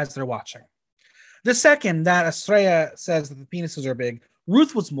react as they're watching. The second that Estrella says that the penises are big,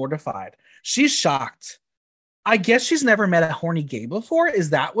 Ruth was mortified. She's shocked. I guess she's never met a horny gay before.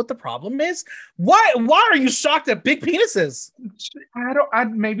 Is that what the problem is? Why are you shocked at big penises?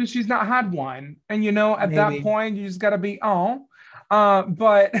 Maybe she's not had one. And at that point, you just gotta be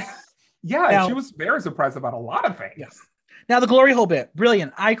but yeah, now, she was very surprised about a lot of things. Yes. Now the glory hole bit,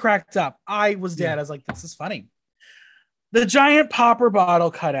 brilliant. I cracked up. I was dead. I was like, this is funny. The giant popper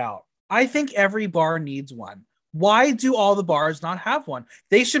bottle cut out. I think every bar needs one. Why do all the bars not have one?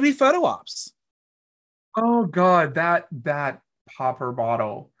 They should be photo ops. Oh God, that popper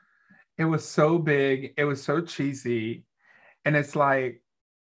bottle. It was so big. It was so cheesy. And it's like,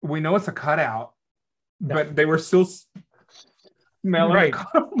 we know it's a cutout, but they were still smelling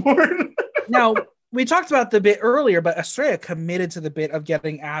cardboard. Now, we talked about the bit earlier, but Estrella committed to the bit of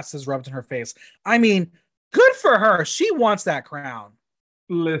getting asses rubbed in her face. I mean, good for her. She wants that crown.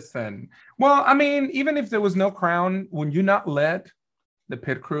 Listen. Well, I mean, even if there was no crown, would you not let the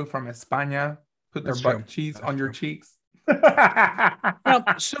pit crew from España put their That's true. butt cheese That's on your true. cheeks? Now,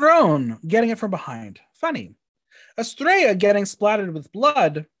 Cerrone getting it from behind. Funny. Estrella getting splattered with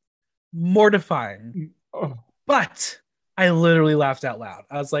blood. Mortifying. Oh. But I literally laughed out loud.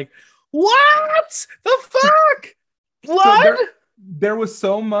 I was like, what the fuck? So Blood? there was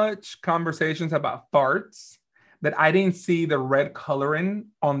so much conversations about farts that I didn't see the red coloring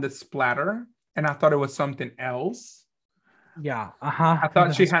on the splatter, and I thought it was something else. Yeah. Uh-huh. I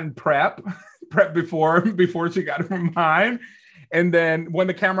thought she hadn't prep before she got it from mine. And then when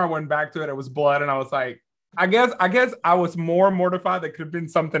the camera went back to it, it was blood, and I was like, I guess I was more mortified that could have been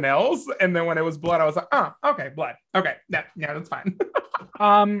something else. And then when it was blood, I was like, oh, okay, blood. Okay, yeah, that's fine.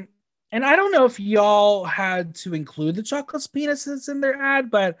 And I don't know if y'all had to include the chocolate penises in their ad,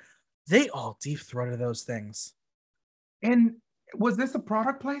 but they all deep throated those things. And was this a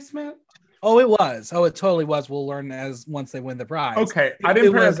product placement? Oh, it was. Oh, it totally was. We'll learn as once they win the prize. Okay, I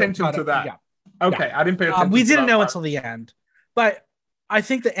didn't pay attention to that. Yeah. Okay, Yeah. I didn't pay attention. We didn't know until the end, but I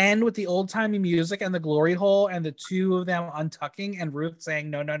think the end with the old timey music and the glory hole and the two of them untucking and Ruth saying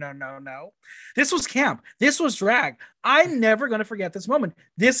no, no, no, no, no. This was camp. This was drag. I'm never going to forget this moment.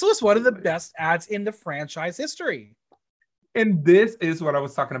 This was one of the best ads in the franchise history. And this is what I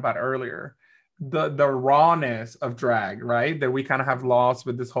was talking about earlier. The rawness of drag, right? That we kind of have lost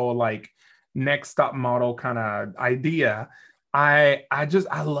with this whole like next stop model kind of idea. I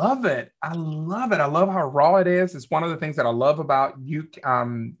love it. I love it. I love how raw it is. It's one of the things that I love about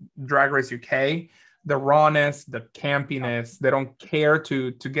Drag Race UK. The rawness, the campiness. They don't care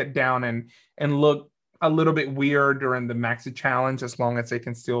to get down and look a little bit weird during the maxi challenge, as long as they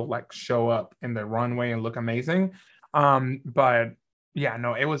can still like show up in the runway and look amazing. But yeah,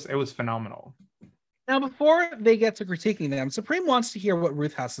 no, it was phenomenal. Now, before they get to critiquing them, Supreme wants to hear what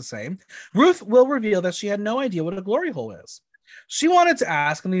Ruth has to say. Ruth will reveal that she had no idea what a glory hole is. She wanted to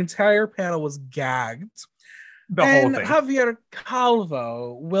ask, and the entire panel was gagged. The whole thing. Javier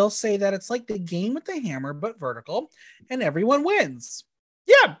Calvo will say that it's like the game with the hammer, but vertical, and everyone wins.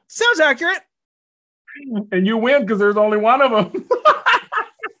 Yeah, sounds accurate. And you win because there's only one of them.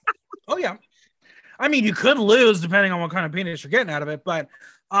 Oh, yeah. I mean, you could lose depending on what kind of penis you're getting out of it, but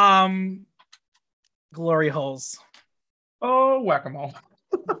glory holes. Oh, whack-a-mole.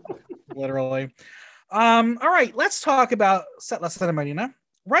 Literally. All right, let's talk about Set Less Than Marina.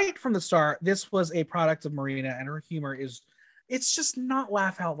 Right from the start, this was a product of Marina, and her humor it's just not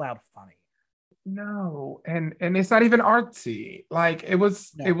laugh out loud funny. No, and it's not even artsy. Like it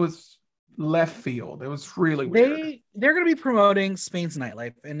was left field. It was really weird. They're going to be promoting Spain's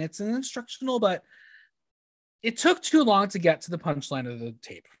nightlife, and it's an instructional, but it took too long to get to the punchline of the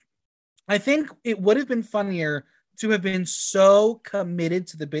tape. I think it would have been funnier to have been so committed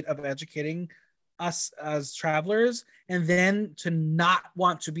to the bit of educating us as travelers, and then to not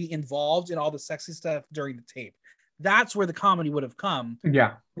want to be involved in all the sexy stuff during the tape. That's where the comedy would have come.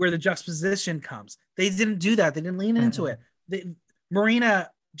 Yeah. Where the juxtaposition comes. They didn't do that. They didn't lean into it. Marina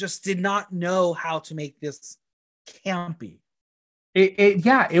just did not know how to make this campy.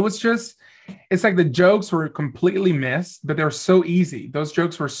 It was just, it's like the jokes were completely missed, but they're so easy. Those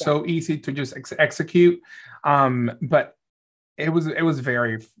jokes were so easy to just execute. But it was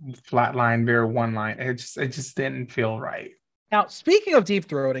very flatline, very one line. It just didn't feel right. Now, speaking of deep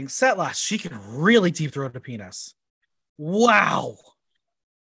throating, Setlas, she can really deep throat a penis. Wow.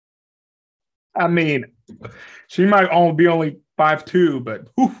 I mean, she might be only 5'2", but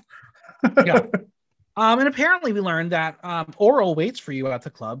yeah. And apparently we learned that oral waits for you at the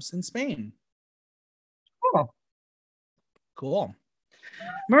clubs in Spain. Oh. Cool.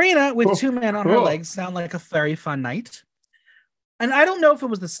 Marina with two men on her legs sound like a very fun night. And I don't know if it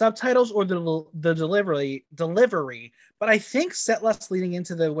was the subtitles or the delivery, but I think Set Less leading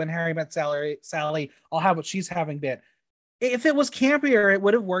into the When Harry Met Sally, I'll have what she's having bit. If it was campier, it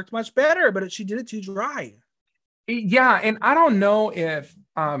would have worked much better, but she did it too dry. Yeah, and I don't know if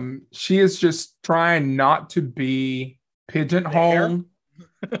she is just trying not to be pigeonholed.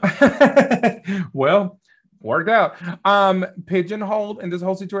 Well, worked out. Pigeonholed in this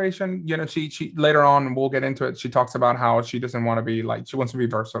whole situation. You know, she later on, we'll get into it, she talks about how she doesn't want to be like, she wants to be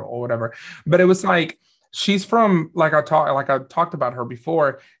versatile or whatever. But it was like, she's from, like I talked about her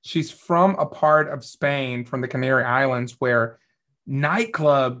before, she's from a part of Spain, from the Canary Islands, where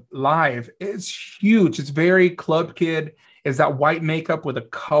nightclub life is huge. It's very club kid. Is that white makeup with the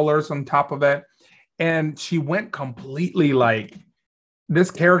colors on top of it. And she went completely like,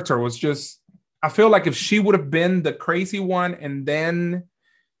 this character was just, I feel like if she would have been the crazy one and then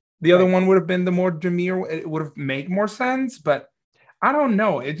the other one would have been the more demure, it would have made more sense. But I don't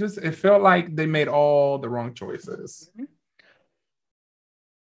know. It felt like they made all the wrong choices.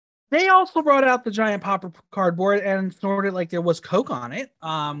 They also brought out the giant popper cardboard and snorted like there was Coke on it,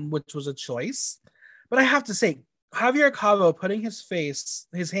 which was a choice. But I have to say, Javier Cabo putting his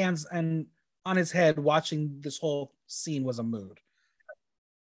hands and on his head, watching this whole scene was a mood.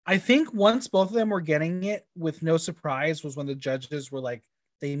 I think once both of them were getting it with no surprise was when the judges were like,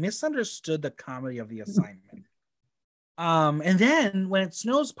 they misunderstood the comedy of the assignment. And then when it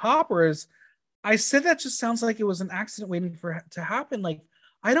snows poppers, I said that just sounds like it was an accident waiting for it to happen. Like,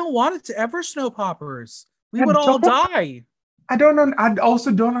 I don't want it to ever snow poppers. We would all die. I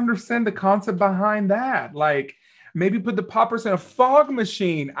also don't understand the concept behind that. Like, maybe put the poppers in a fog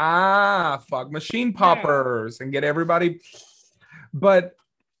machine. Fog machine poppers and get everybody. But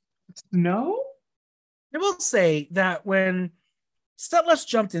no? I will say that when Stetless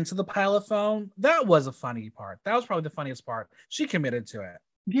jumped into the pile of foam, that was a funny part. That was probably the funniest part. She committed to it.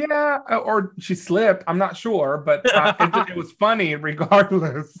 Yeah, or she slipped. I'm not sure, but it was funny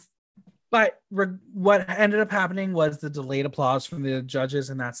regardless. But what ended up happening was the delayed applause from the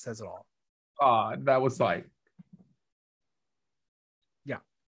judges, and that says it all. That was like, yeah,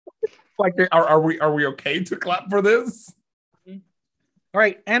 like are we okay to clap for this? All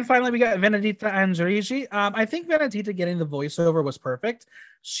right, and finally we got Venedita and Giorgi. I think Venedita getting the voiceover was perfect.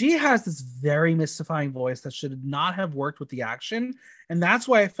 She has this very mystifying voice that should not have worked with the action, and that's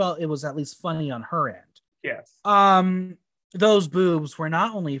why I felt it was at least funny on her end. Yes. Those boobs were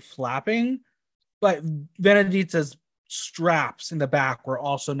not only flapping, but Venedita's straps in the back were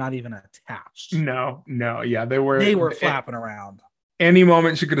also not even attached. No, yeah, they were flapping around. Any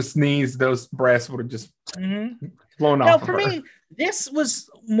moment she could have sneezed, those breasts would have just blown off. Now, for me, this was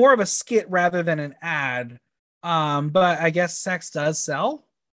more of a skit rather than an ad. But I guess sex does sell.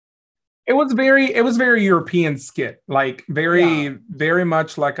 It was very European skit, like very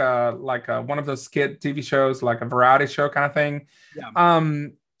much like a one of those skit TV shows, like a variety show kind of thing.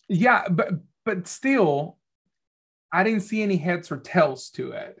 Yeah. But still, I didn't see any heads or tails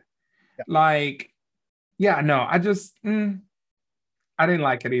to it. Yeah. Like, yeah, no, I just I didn't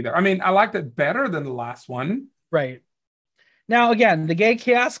like it either. I mean, I liked it better than the last one. Right. Now, again, the gay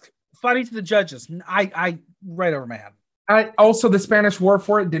kiosk, funny to the judges. I right over my head. Also, the Spanish word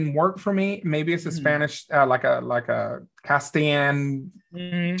for it didn't work for me. Maybe it's a Spanish, like a Castilian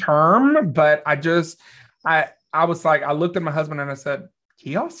term, but I was like, I looked at my husband and I said,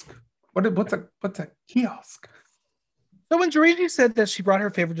 kiosk? What's a kiosk? So when Giorgi said that she brought her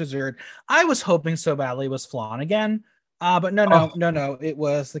favorite dessert, I was hoping so badly it was flan again. But no, it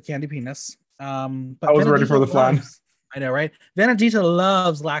was the candy penis. But I was ready for the flan. I know, right? Venedita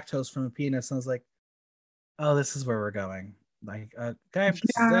loves lactose from a penis, and I was like, oh, this is where we're going. Like, okay.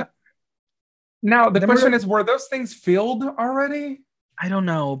 Yeah. Now the question is, were those things filled already? I don't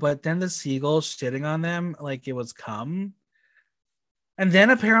know, but then the seagull shitting on them like it was cum. And then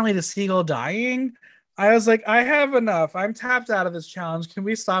apparently the seagull dying. I was like, I have enough. I'm tapped out of this challenge. Can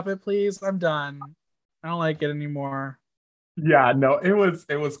we stop it, please? I'm done. I don't like it anymore. Yeah, no, it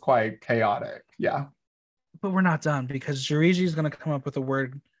was quite chaotic. Yeah. But we're not done because Giorgi is going to come up with a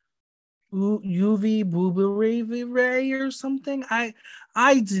word UV booberay or something. I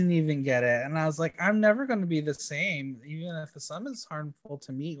didn't even get it. And I was like, I'm never going to be the same. Even if the sun is harmful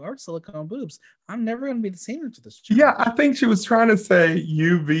to me or silicone boobs, I'm never going to be the same after this challenge. Yeah, I think she was trying to say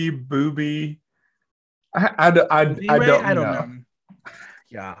UV booby. I don't know.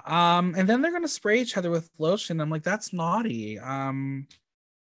 Yeah. And then they're going to spray each other with lotion. I'm like, that's naughty.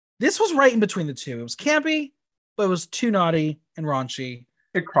 This was right in between the two. It was campy, but it was too naughty and raunchy.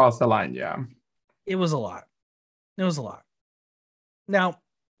 It crossed the line, yeah. It was a lot. Now,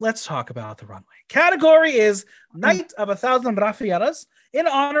 let's talk about the runway. Category is Night of 1,000 Raffaellas. In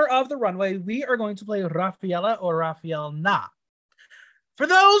honor of the runway, we are going to play Raffaella or Raffaella. For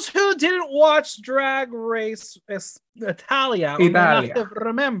those who didn't watch Drag Race Italia, or may not have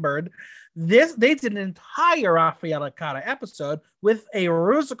remembered, they did an entire Raffaella Cara episode with a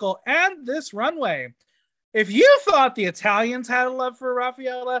rusical and this runway. If you thought the Italians had a love for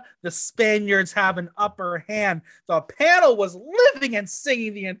Raffaella, the Spaniards have an upper hand. The panel was living and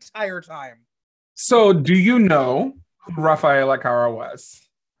singing the entire time. So, do you know who Raffaella Cara was?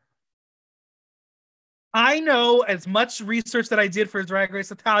 I know as much research that I did for Drag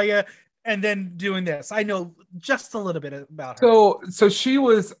Race Italia and then doing this. I know just a little bit about her. So she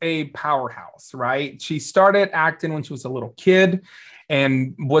was a powerhouse, right? She started acting when she was a little kid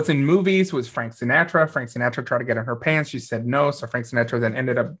and was in movies with Frank Sinatra. Frank Sinatra tried to get in her pants. She said no. So Frank Sinatra then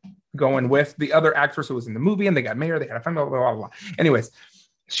ended up going with the other actress who was in the movie and they got married. They had a family, blah, blah, blah. Anyways,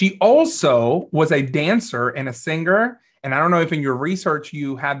 she also was a dancer and a singer And I don't know if in your research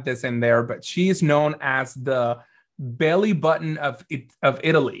you had this in there, but she is known as the belly button of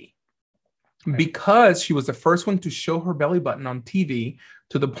Italy because she was the first one to show her belly button on TV,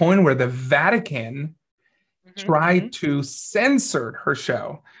 to the point where the Vatican tried to censor her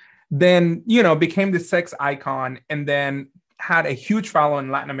show. Then, became the sex icon, and then had a huge following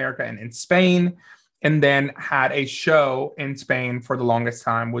in Latin America and in Spain, and then had a show in Spain for the longest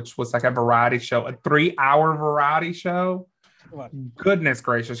time, which was like a variety show, a 3-hour variety show. Goodness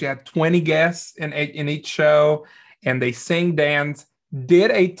gracious. You had 20 guests in each show, and they sing, dance,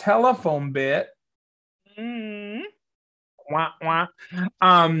 did a telephone bit. Wah, wah.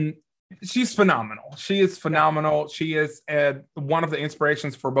 She's phenomenal. She is phenomenal. She is one of the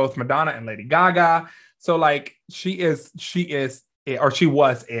inspirations for both Madonna and Lady Gaga. So like she is it, or she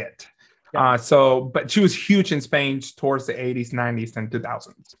was it. Yeah. But she was huge in Spain towards the 80s, 90s, and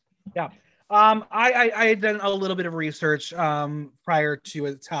 2000s. Yeah. I had done a little bit of research prior to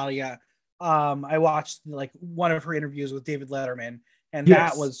Italia. I watched like one of her interviews with David Letterman, and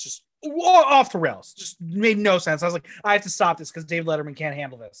that was just off the rails. Just made no sense. I was like, I have to stop this because David Letterman can't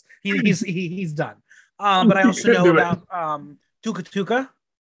handle this. He's done. But I also know about Tuca Tuca.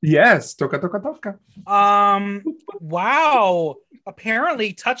 Yes, Toca Toca Toca. Wow.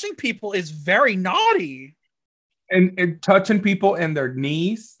 Apparently, touching people is very naughty. And touching people in their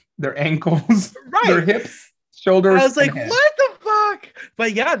knees, their ankles, their hips, shoulders. I was like, what the fuck?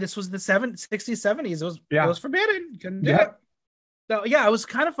 But yeah, this was the 60s, 70s. It was forbidden. You couldn't do it. So yeah, it was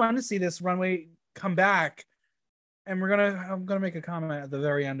kind of fun to see this runway come back. And I'm gonna make a comment at the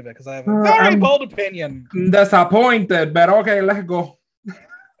very end of it because I have a very bold opinion. Disappointed, but okay, let's go.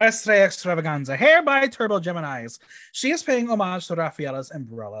 Estrella Extravaganza, hair by Turbo Geminis. She is paying homage to Raffaella's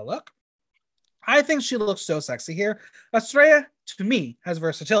umbrella look. I think she looks so sexy here. Estrella, to me, has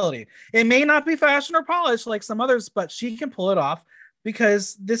versatility. It may not be fashion or polish like some others, but she can pull it off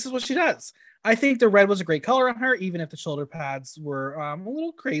because this is what she does. I think the red was a great color on her, even if the shoulder pads were a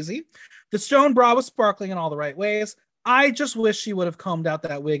little crazy. The stone bra was sparkling in all the right ways. I just wish she would have combed out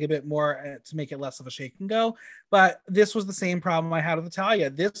that wig a bit more to make it less of a shake and go. But this was the same problem I had with Italia.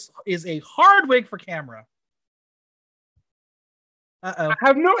 This is a hard wig for camera. I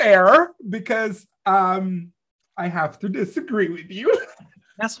have no error because I have to disagree with you.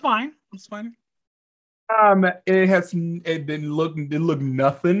 That's fine. That's fine. It didn't look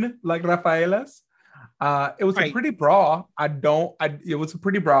nothing like Rafaela's. It was a pretty bra. It was a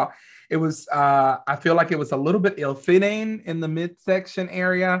pretty bra. It was I feel like it was a little bit ill-fitting in the midsection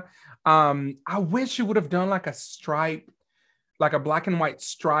area. I wish you would have done like a stripe, like a black and white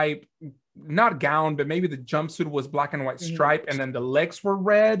stripe, not gown, but maybe the jumpsuit was black and white stripe, and then the legs were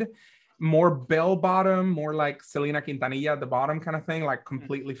red, more bell bottom, more like Selena Quintanilla at the bottom kind of thing, like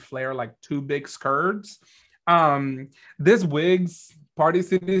completely flare, like two big skirts. This wig's Party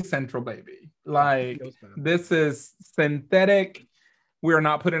City Central, baby. Like this is synthetic. We're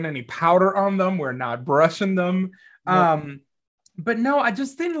not putting any powder on them. We're not brushing them. But no, I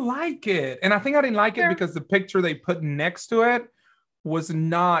just didn't like it. And I think I didn't like it because the picture they put next to it was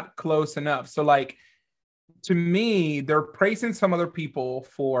not close enough. So like, to me, they're praising some other people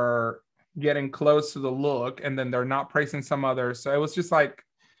for getting close to the look, and then they're not praising some others. So it was just like,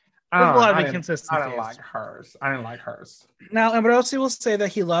 I didn't like hers. Now, Ambrosio will say that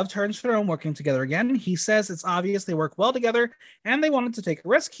he loved her and Sharon working together again. He says it's obvious they work well together and they wanted to take a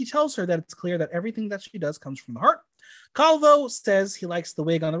risk. He tells her that it's clear that everything that she does comes from the heart. Calvo says he likes the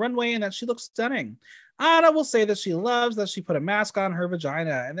wig on the runway and that she looks stunning. Anna will say that she loves that she put a mask on her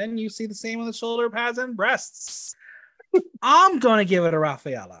vagina, and then you see the same with the shoulder pads and breasts. I'm going to give it a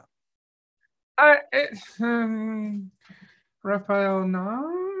Raffaella. Raphael,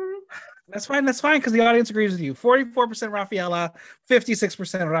 no. That's fine, because the audience agrees with you. 44% Raffaella,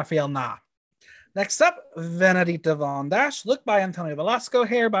 56% Raphael nah. Next up, Venedita Von Dash, look by Antonio Velasco,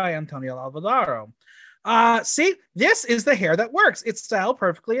 hair by Antonio Alvadaro. See, this is the hair that works. It's styled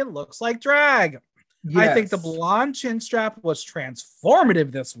perfectly and looks like drag. Yes. I think the blonde chin strap was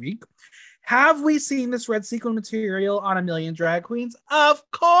transformative this week. Have we seen this red sequin material on a million drag queens? Of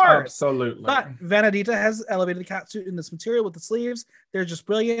course. Absolutely. But Venedita has elevated the catsuit in this material with the sleeves. They're just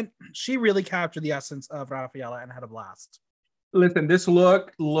brilliant. She really captured the essence of Raffaella and had a blast. Listen, this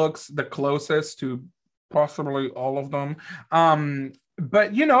look looks the closest to possibly all of them.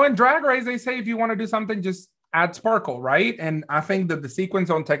 But, in Drag Race, they say if you want to do something, just add sparkle, right? And I think that the sequins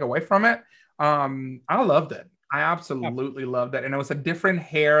don't take away from it. I loved it. I absolutely loved it. And it was a different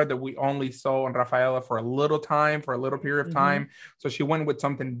hair that we only saw on Raffaella for a little period of time. So she went with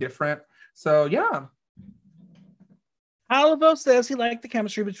something different. So, yeah. Calvo says he liked the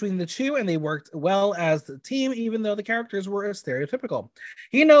chemistry between the two and they worked well as the team, even though the characters were stereotypical.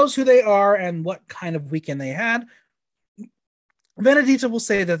 He knows who they are and what kind of weekend they had. Benedita will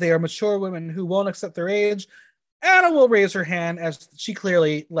say that they are mature women who won't accept their age. Anna will raise her hand as she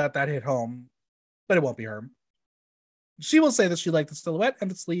clearly let that hit home, but it won't be her. She will say that she liked the silhouette and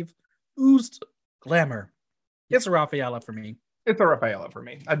the sleeve oozed glamour. It's a Raffaella for me. It's a Raffaella for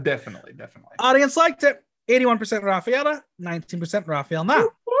me. Definitely. Audience liked it. 81% Raffaella, 19% Raphael now.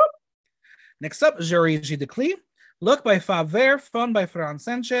 Next up, Joriji Decli. Look by Fab Ver, fun by Fran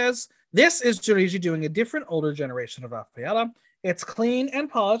Sanchez. This is Joriji doing a different older generation of Raffaella. It's clean and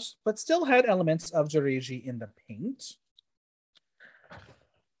polished, but still had elements of Joriji in the paint.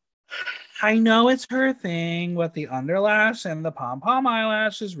 I know it's her thing, but the underlash and the pom-pom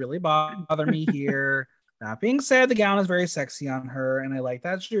eyelashes really bother me here. That being said, the gown is very sexy on her, and I like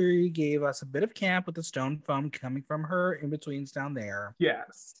that she gave us a bit of camp with the stone foam coming from her in-betweens down there.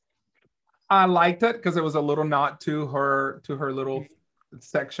 Yes. I liked it because it was a little nod to her little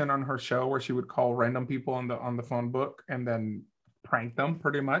section on her show where she would call random people on the phone book and then prank them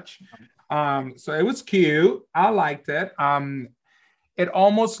pretty much. So it was cute. I liked it. It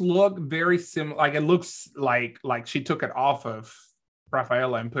almost looked very similar, like it looks like she took it off of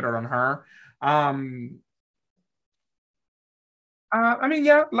Raffaella and put it on her. I mean,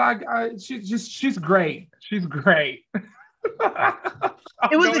 yeah, like she's great. She's great.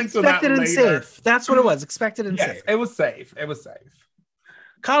 It was expected and safe. That's what it was. Expected and safe. It was safe.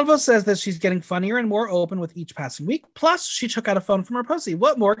 Calvo says that she's getting funnier and more open with each passing week. Plus, she took out a phone from her pussy.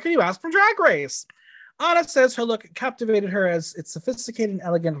 What more can you ask from Drag Race? Anna says her look captivated her as it's sophisticated and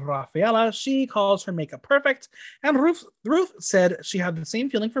elegant Raffaella. She calls her makeup perfect. And Ruth said she had the same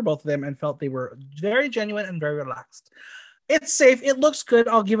feeling for both of them and felt they were very genuine and very relaxed. It's safe. It looks good.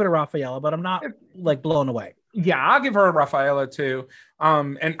 I'll give it a Raffaella, but I'm not like blown away. Yeah, I'll give her a Raffaella too.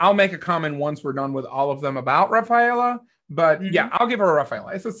 And I'll make a comment once we're done with all of them about Raffaella. But yeah, I'll give her a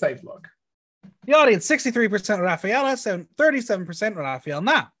Raffaella. It's a safe look. The audience, 63% Raffaella, 37% Raphael.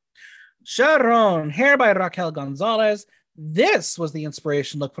 Now, Sharon, hair by Raquel Gonzalez. This was the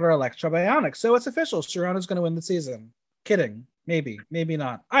inspiration look for Electra Bionic. So it's official. Sharon is going to win the season. Kidding. Maybe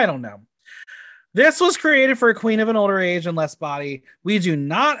not. I don't know. This was created for a queen of an older age and less body. We do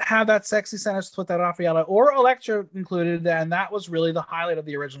not have that sexy center split that Raffaella or Electra included, and that was really the highlight of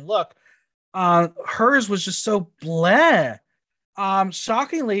the original look. Hers was just so bleh.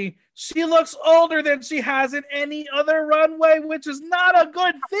 Shockingly, she looks older than she has in any other runway, which is not a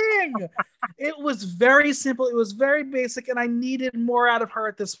good thing. It was very simple. It was very basic, and I needed more out of her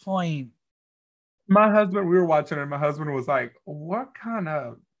at this point. My husband, we were watching it, and my husband was like, what kind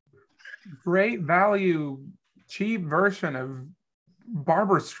of great value, cheap version of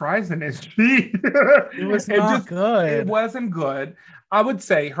Barbra Streisand is she? It was not good. It wasn't good. I would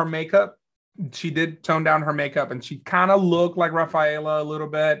say her makeup, she did tone down her makeup and she kind of looked like Raffaella a little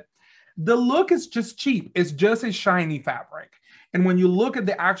bit. The look is just cheap. It's just a shiny fabric. And when you look at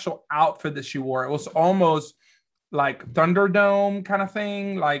the actual outfit that she wore, it was almost like Thunderdome kind of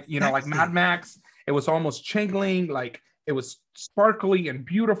thing, like, you know, like Mad Max. It was almost chingling, like it was sparkly and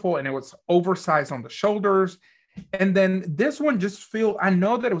beautiful, and it was oversized on the shoulders. And then this one just I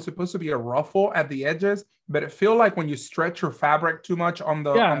know that it was supposed to be a ruffle at the edges, but it feel like when you stretch your fabric too much on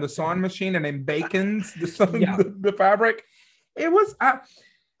the sewing machine and then bacons the fabric. It was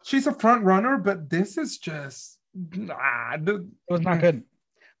she's a front runner, but this is just it was not good.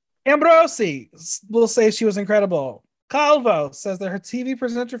 Ambrosi will say she was incredible. Calvo says that her TV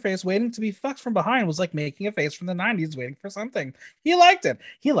presenter face waiting to be fucked from behind was like making a face from the 90s waiting for something. He liked it.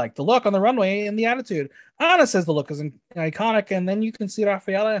 He liked the look on the runway and the attitude. Anna says the look is iconic, and then you can see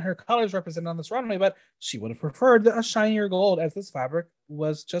Raffaella and her colors represented on this runway, but she would have preferred a shinier gold as this fabric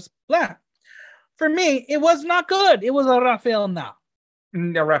was just black. For me, it was not good. It was a Raphael nah.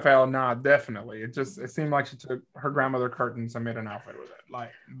 Yeah, Raphael, nah, definitely. It seemed like she took her grandmother curtains and made an outfit with it,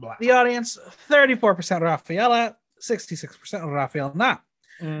 like black. The audience, 34% Raffaella, 66% Raphael nah.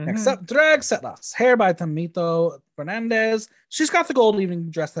 Next up, Drag Setlas, hair by Tamito Fernandez. She's got the gold evening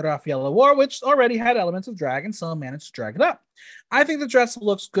dress that Raffaella wore, which already had elements of drag and still managed to drag it up. I think the dress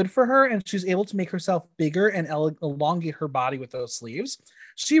looks good for her, and she's able to make herself bigger and elongate her body with those sleeves.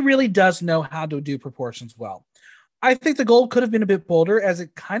 She really does know how to do proportions well. I think the gold could have been a bit bolder, as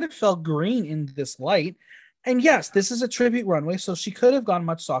it kind of felt green in this light. And yes, this is a tribute runway, so she could have gone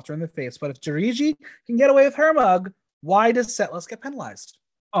much softer in the face. But if Joriji can get away with her mug, why does Setlas get penalized?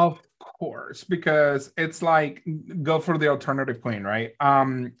 Of course, because it's like, go for the alternative queen, right? I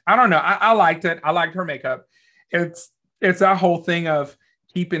don't know. I liked it. I liked her makeup. It's that whole thing of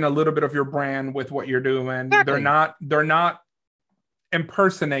keeping a little bit of your brand with what you're doing. Exactly. They're not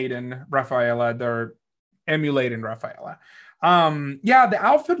impersonating Rafaela, they're emulating Rafaela. Yeah, the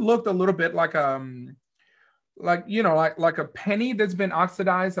outfit looked a little bit like like a penny that's been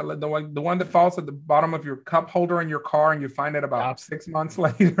oxidized, the one that falls at the bottom of your cup holder in your car and you find it Yeah. about 6 months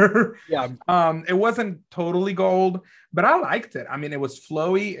later. Yeah. It wasn't totally gold, but I liked it. I mean, it was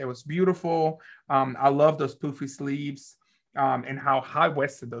flowy, it was beautiful. I love those poofy sleeves, and how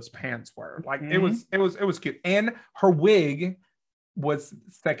high-waisted those pants were. Like it was cute. And her wig was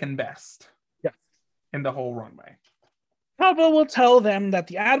second best Yes. in the whole runway. Pablo will tell them that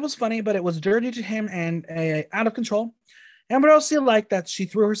the ad was funny, but it was dirty to him and out of control. Ambrosio liked that she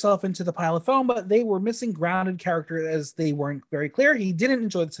threw herself into the pile of foam, but they were missing grounded character as they weren't very clear. He didn't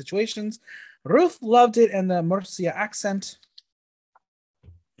enjoy the situations. Ruth loved it and the Murcia accent.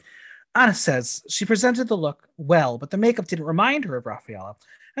 Anna says she presented the look well, but the makeup didn't remind her of Rafaela.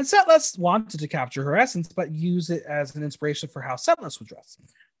 And Setless wanted to capture her essence, but use it as an inspiration for how Setless would dress.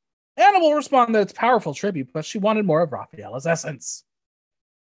 Anna will respond that it's a powerful tribute, but she wanted more of Rafaela's essence.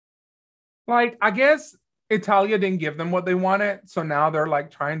 Like, I guess Italia didn't give them what they wanted, so now they're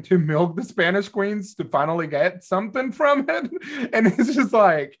like trying to milk the Spanish queens to finally get something from it. And it's just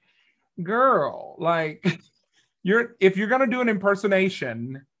like, girl, like if you're gonna do an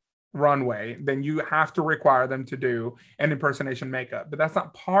impersonation runway, then you have to require them to do an impersonation makeup. But that's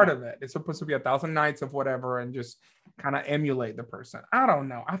not part of it. It's supposed to be 1,000 nights of whatever and just kind of emulate the person. I don't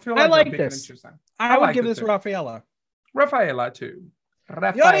know. I feel like like this. Interesting. I would give this to Rafaela. Rafaela too.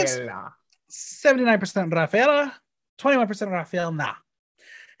 The audience, 79% Rafaela, 21% Rafaela.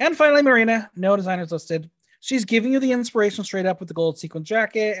 And finally, Marina, no designers listed. She's giving you the inspiration straight up with the gold sequin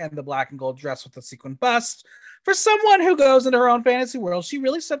jacket and the black and gold dress with the sequin bust. For someone who goes into her own fantasy world, she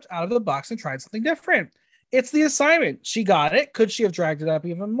really stepped out of the box and tried something different. It's the assignment. She got it. Could she have dragged it up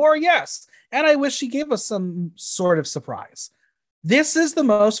even more? Yes. And I wish she gave us some sort of surprise. This is the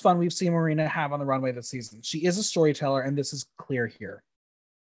most fun we've seen Marina have on the runway this season. She is a storyteller, and this is clear here.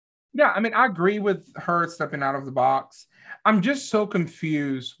 Yeah, I mean, I agree with her stepping out of the box. I'm just so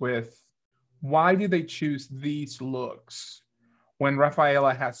confused with why did they choose these looks when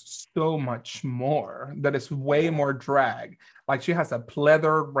Rafaela has so much more that is way more drag. Like she has a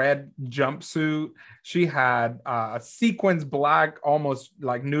pleather red jumpsuit. She had a sequins black, almost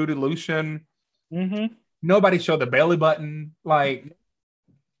like nude illusion. Mm-hmm. Nobody showed the belly button. Like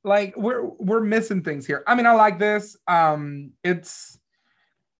we're missing things here. I mean, I like this. It's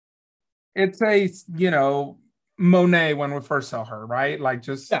a, Monet when we first saw her, right? Like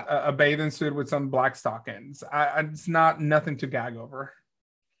just a bathing suit with some black stockings. It's nothing to gag over.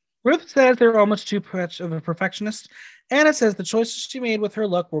 Ruth says they're almost too much of a perfectionist. Anna says the choices she made with her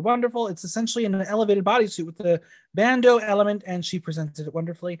look were wonderful. It's essentially an elevated bodysuit with the bandeau element, and she presented it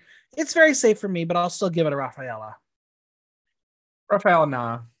wonderfully. It's very safe for me, but I'll still give it a Rafaela. Rafaela,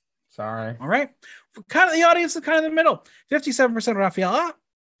 nah. Sorry. All right. For kind of the audience is kind of in the middle. 57% Rafaela,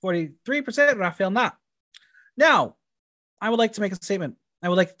 43% Rafaela. Now, I would like to make a statement. I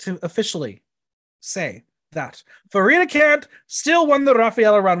would like to officially say that Farida Kant still won the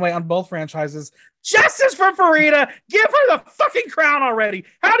Rafaela runway on both franchises. Justice for Farida! Give her the fucking crown already!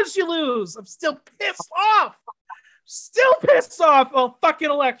 How did she lose? I'm still pissed off! Oh, fucking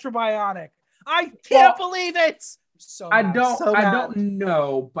Electra Bionic. I can't believe it! I don't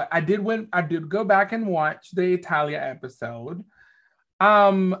know, but I did go back and watch the Italia episode.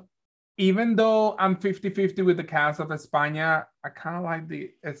 Even though I'm 50-50 with the cast of España, I kind of like the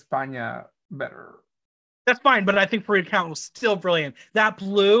España better. That's fine, but I think Farida Kant was still brilliant. That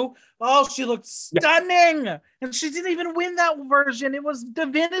blue, she looked stunning. Yeah. And she didn't even win that version. It was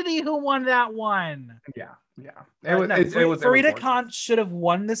Divinity who won that one. Yeah. Farida Kant should have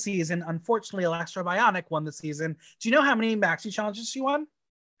won the season. Unfortunately, Electra Bionic won the season. Do you know how many Maxi Challenges she won?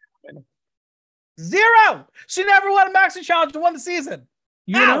 0! She never won a Maxi Challenge and won the season.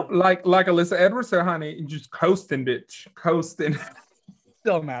 You know, like Alyssa Edwards said, honey, just coasting, bitch. Coasting.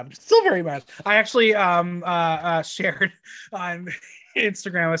 Still mad. Still very mad. I actually shared on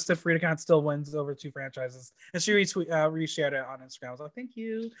Instagram. I said Farida Kant still wins over 2 franchises. And she reshared it on Instagram. I was like, thank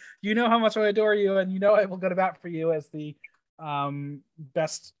you. You know how much I adore you, and you know I will go to bat for you as the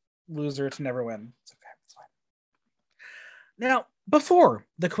best loser to never win. It's okay. It's fine. Now, before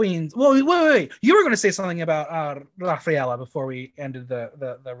the Queens, wait. You were going to say something about Rafaela before we ended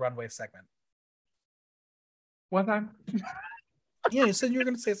the runway segment. What time? Yeah, you said you were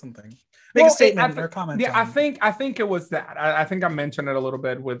going to say something. Make a statement or comment. Yeah, I think it was that. I think I mentioned it a little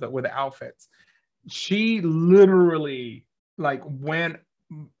bit with the outfits. She literally like went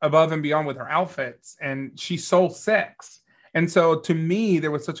above and beyond with her outfits, and she sold sex. And so to me,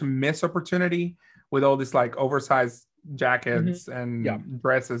 there was such a missed opportunity with all these like oversized jackets Yeah. and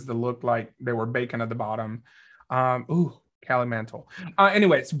dresses that looked like they were bacon at the bottom. Ooh, Callie Mantle.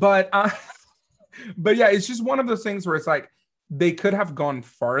 Anyways, but yeah, it's just one of those things where it's like they could have gone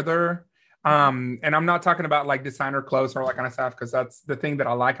further. And I'm not talking about like designer clothes or all that kind of stuff, because that's the thing that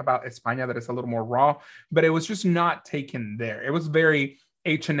I like about España, that it's a little more raw, but it was just not taken there. It was very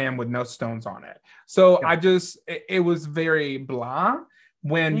H&M with no stones on it. So Yeah. it was very blah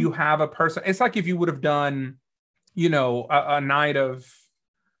when you have a person. It's like if you would have done, a night of,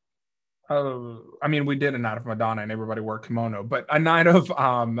 I mean, we did a night of Madonna and everybody wore kimono, but a night of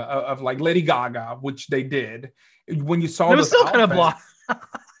like Lady Gaga, which they did. When you saw It was those still kind of blah.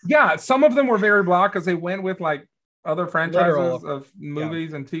 yeah, some of them were very blah because they went with like other franchises Literal. of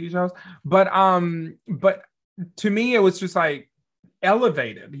movies and TV shows. But to me, it was just like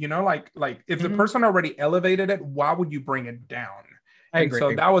elevated, like if the person already elevated it, why would you bring it down? I agree.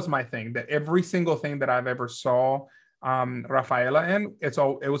 So that was my thing, that every single thing that I've ever saw Rafaela in, it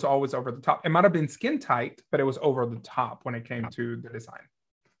was always over the top. It might have been skin tight, but it was over the top when it came to the design.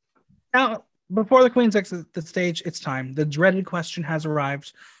 Now, before the queens exit the stage, it's time. The dreaded question has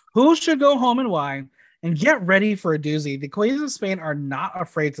arrived. Who should go home and why? And get ready for a doozy. The queens of Spain are not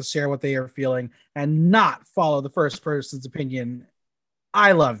afraid to share what they are feeling and not follow the first person's opinion.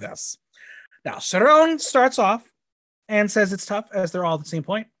 I love this. Now, Sharon starts off and says it's tough as they're all at the same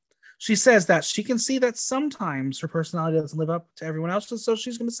point. She says that she can see that sometimes her personality doesn't live up to everyone else's, so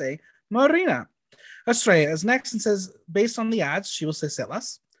she's going to say Marina. Estrella is next and says, based on the ads, she will say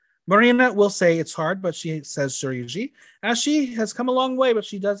Setlas. Marina will say it's hard, but she says Shuriji, as she has come a long way, but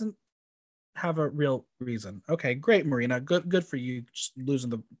she doesn't have a real reason. Okay, great, Marina. Good for you, just losing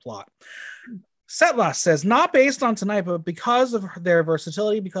the plot. Setlas says, not based on tonight, but because of their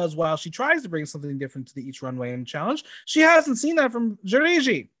versatility, because while she tries to bring something different to each runway and challenge, she hasn't seen that from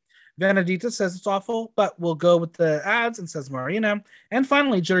Juriji. Venedita says it's awful, but we'll go with the ads and says Marina. And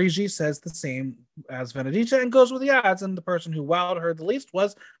finally, Juriji says the same as Venedita and goes with the ads, and the person who wowed her the least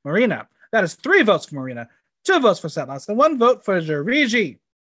was Marina. That is 3 votes for Marina, 2 votes for Setlas, and 1 vote for Juriji.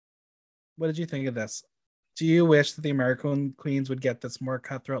 What did you think of this? Do you wish that the American queens would get this more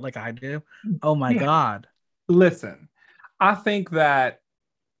cutthroat like I do? Oh my God. Listen, I think that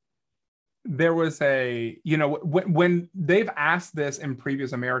there was when they've asked this in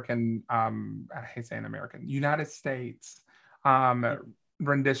previous American, I hate saying American, United States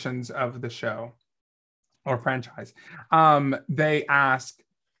renditions of the show or franchise, they ask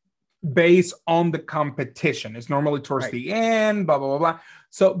based on the competition. It's normally towards the end, blah, blah, blah, blah.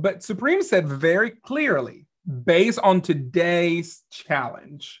 So, but Supreme said very clearly, based on today's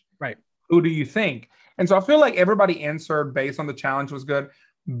challenge, right? Who do you think? And so I feel like everybody answered based on the challenge was good.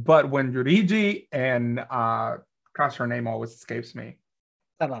 But when Juriji and gosh, her name always escapes me.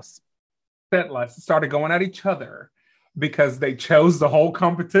 Setlas started going at each other because they chose the whole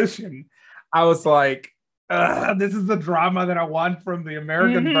competition. I was like, this is the drama that I want from the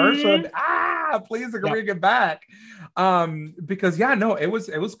American version. Please bring it back. Because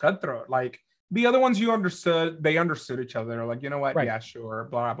it was cutthroat. Like the other ones they understood each other. They're like, you know what? Right. Yeah, sure.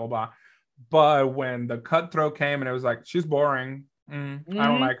 Blah, blah, blah. But when the cutthroat came and it was like, she's boring. I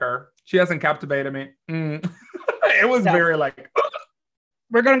don't like her. She hasn't captivated me. It was very like.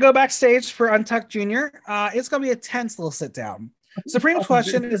 We're going to go backstage for Untucked Jr. It's going to be a tense little sit down. Supreme's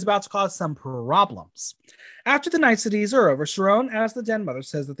question is about to cause some problems. After the niceties are over, Sharon, as the den mother,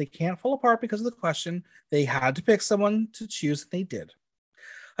 says that they can't fall apart because of the question. They had to pick someone to choose, and they did.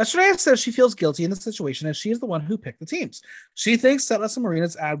 Estrella says she feels guilty in the situation as she is the one who picked the teams. She thinks Setlas and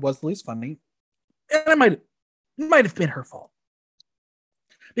Marina's ad was the least funny, and it might have been her fault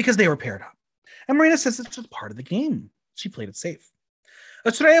because they were paired up. And Marina says it's just part of the game. She played it safe.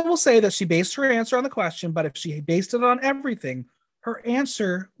 Estrella will say that she based her answer on the question, but if she based it on everything, her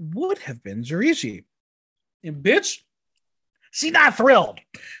answer would have been Juriji. And bitch, she's not thrilled.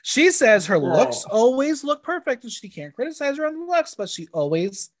 She says her looks always look perfect and she can't criticize her on the looks, but she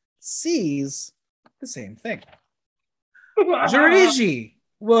always sees the same thing. Juriji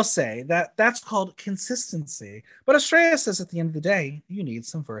will say that that's called consistency, but Estrella says at the end of the day, you need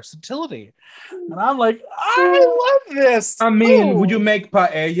some versatility. And I'm like, I love this. I mean, would you make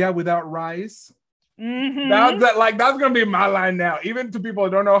paella without rice? That's gonna be my line now. Even to people who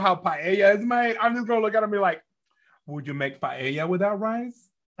don't know how paella is made, I'm just gonna look at them and be like, would you make paella without rice?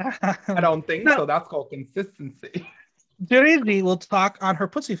 I don't think so. That's called consistency. Juriji will talk on her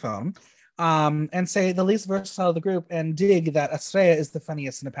pussy phone and say the least versatile of the group and dig that Estrella is the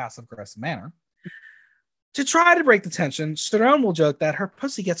funniest in a passive-aggressive manner. To try to break the tension, Sharon will joke that her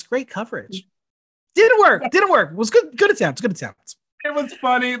pussy gets great coverage. Didn't work. It was good attempt. It was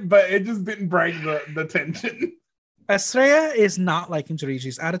funny, but it just didn't break the tension. Estrella is not liking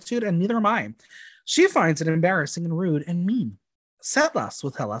Joriji's attitude, and neither am I. She finds it embarrassing and rude and mean. Setlas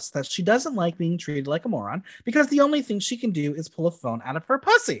will tell us that she doesn't like being treated like a moron because the only thing she can do is pull a phone out of her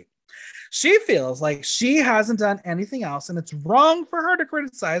pussy. She feels like she hasn't done anything else, and it's wrong for her to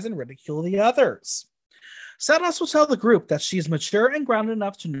criticize and ridicule the others. Setlas will tell the group that she's mature and grounded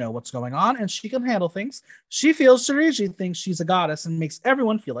enough to know what's going on and she can handle things. She feels Joriji thinks she's a goddess and makes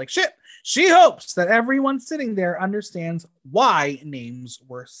everyone feel like shit. She hopes that everyone sitting there understands why names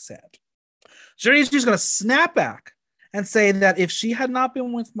were said. Joriji's going to snap back and say that if she had not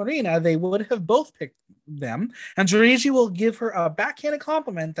been with Marina, they would have both picked them. And Joriji will give her a backhanded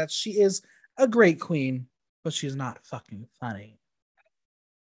compliment that she is a great queen, but she's not fucking funny.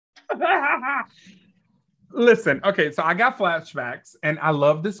 Listen, okay, so I got flashbacks and I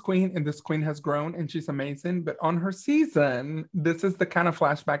love this queen and this queen has grown and she's amazing. But on her season, this is the kind of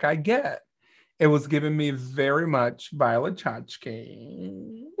flashback I get. It was giving me very much Violet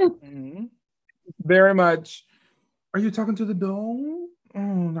Chachki. Mm-hmm. Very much. Are you talking to the dome?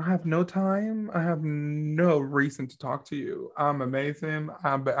 Oh, I have no time. I have no reason to talk to you. I'm amazing.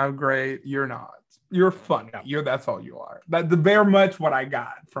 I'm great. You're not. You're funny. That's all you are. That's very much what I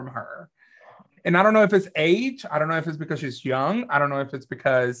got from her. And I don't know if it's age. I don't know if it's because she's young. I don't know if it's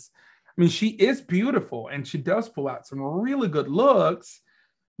because, I mean, she is beautiful and she does pull out some really good looks,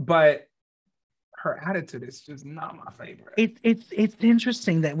 but her attitude is just not my favorite. It's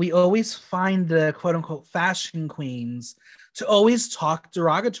interesting that we always find the quote unquote fashion queens to always talk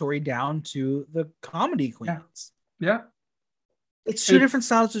derogatory down to the comedy queens. Yeah. It's two different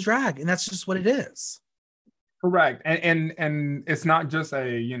styles of drag, and that's just what it is. Correct. And it's not just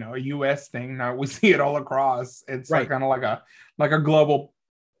a US thing. Now we see it all across. It's right. Kind of like a global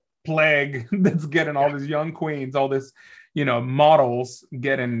plague that's getting all these young queens, all this, models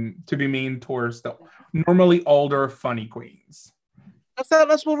getting to be mean towards the normally older funny queens.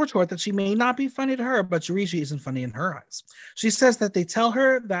 Let's will retort that she may not be funny to her, but Joriji isn't funny in her eyes. She says that they tell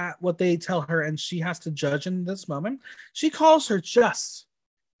her that what they tell her, and she has to judge in this moment. She calls her just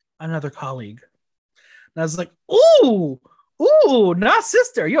another colleague. And I was like, ooh, not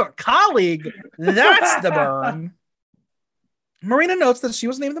sister, you're a colleague. That's the burn. Marina notes that she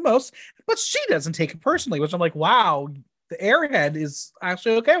was named the most, but she doesn't take it personally, which I'm like, wow, the airhead is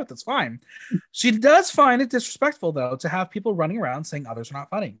actually okay with this. Fine. She does find it disrespectful, though, to have people running around saying others are not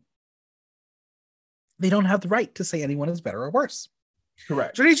funny. They don't have the right to say anyone is better or worse.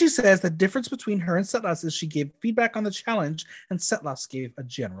 Correct. Joriji says the difference between her and Setlas is she gave feedback on the challenge and Setlas gave a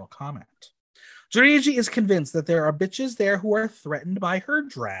general comment. Joriji is convinced that there are bitches there who are threatened by her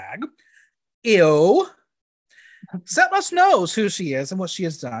drag. Ew. Setlas knows who she is and what she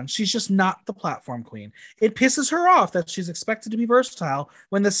has done. She's just not the platform queen. It pisses her off that she's expected to be versatile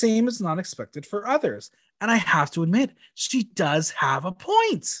when the same is not expected for others. And I have to admit, she does have a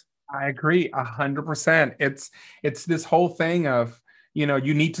point. I agree 100%. It's this whole thing of, you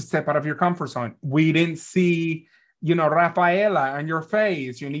need to step out of your comfort zone. We didn't see Rafaela on your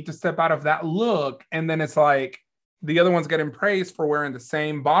face. You need to step out of that look. And then it's like the other one's getting praised for wearing the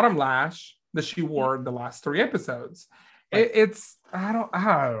same bottom lash that she wore the last 3 episodes. It's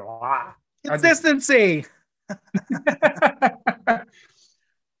consistency.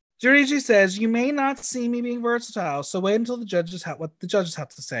 Joriji says, you may not see me being versatile, so wait until what the judges have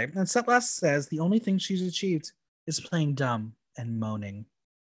to say. And Setlas says the only thing she's achieved is playing dumb and moaning.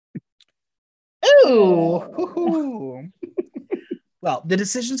 Ooh. Well, the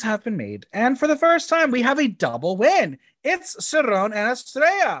decisions have been made, and for the first time, we have a double win. It's Sharon and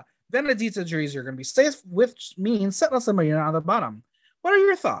Estrella. Benedita and Joriji are going to be safe, which means Setlas and Marina on the bottom. What are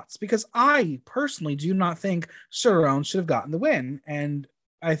your thoughts? Because I personally do not think Sharon should have gotten the win, and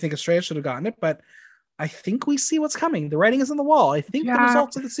I think Estrella should have gotten it, but I think we see what's coming. The writing is on the wall. I think the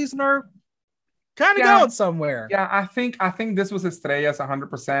results of the season are kind of going somewhere. Yeah, I think this was Estrella's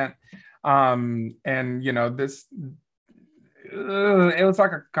 100%. And this it was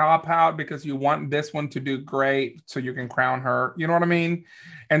like a cop out because you want this one to do great so you can crown her. You know what I mean?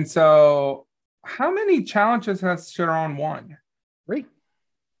 And so, how many challenges has Sharon won? 3.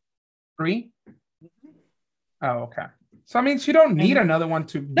 3? Oh, okay. So I mean, she don't need another one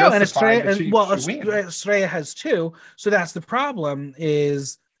to justify that she Estrella has 2. So that's the problem.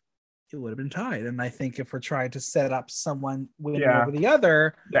 Is it would have been tied, and I think if we're trying to set up someone winning over the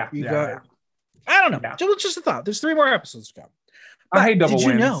other, I don't know. Yeah. Just a thought. There's 3 more episodes to go. I hate double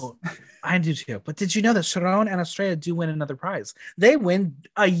wins. I do too. But did you know that Sharon and Estrella do win another prize? They win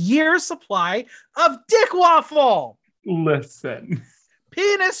a year's supply of Dick Waffle. Listen,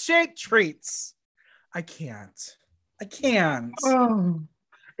 penis-shaped treats. I can't. I can't. Oh.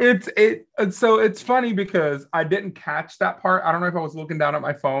 So it's funny because I didn't catch that part. I don't know if I was looking down at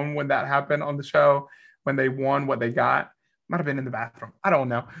my phone when that happened on the show, when they won what they got. Might have been in the bathroom. I don't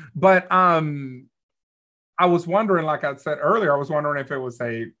know. But I was wondering, like I said earlier, I was wondering if it was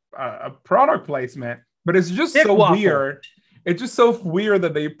a product placement, but it's just Dick so waffle. weird. It's just so weird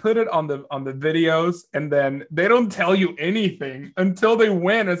that they put it on the videos and then they don't tell you anything until they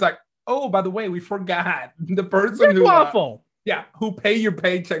win. It's like, oh, by the way, we forgot the person Dick who waffle. who pay your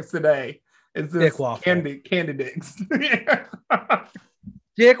paychecks today is this Dick waffle. candy dicks.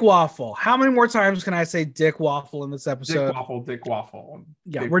 Dick waffle. How many more times can I say Dick waffle in this episode? Dick waffle.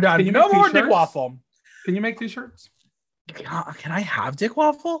 Yeah, Dick. we're done. No more Dick waffle. Can you make t-shirts? Can I have Dick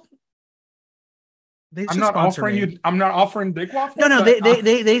waffle? I'm not offering Dick waffle. No,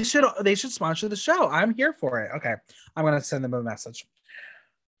 they should sponsor the show. I'm here for it. Okay, I'm gonna send them a message.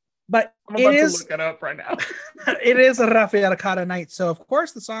 But I'm about to look it up right now. It is a Rafaela Cara night, so of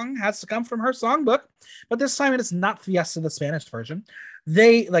course the song has to come from her songbook. But this time it is not Fiesta, the Spanish version.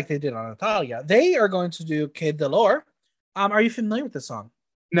 They, like they did on Natalia, they are going to do Que Dolor. Are you familiar with this song?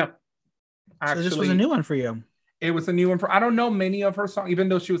 No, actually, so this was a new one for you. It was a new one I don't know many of her songs, even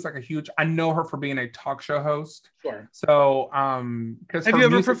though she was like I know her for being a talk show host. Sure. So, have you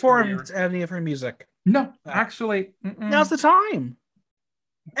ever performed any of her music? No, actually. Now's the time.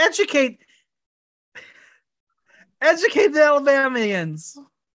 Educate the Alabamians.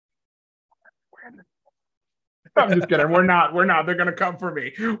 I'm just kidding. We're not. They're gonna come for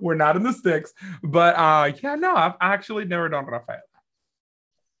me. We're not in the sticks. But I've actually never done Rafaela.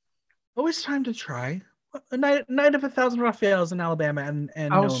 Always time to try. A night of 1,000 Rafaels in Alabama,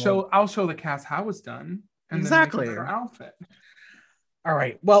 and I'll show the cast how it's done. And exactly. Then make a better outfit. All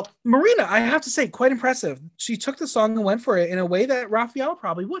right. Well, Marina, I have to say, quite impressive. She took the song and went for it in a way that Rafael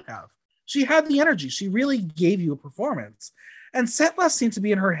probably would have. She had the energy. She really gave you a performance. And Setless seemed to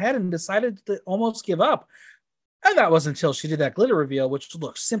be in her head and decided to almost give up. And that was until she did that glitter reveal, which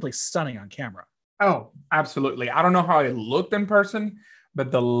looked simply stunning on camera. Oh, absolutely. I don't know how it looked in person,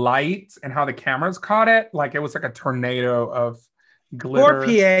 but the lights and how the cameras caught it, like it was like a tornado of glitter. Poor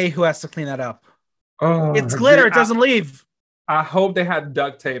PA who has to clean that up. Oh, it's glitter. It doesn't leave. I hope they had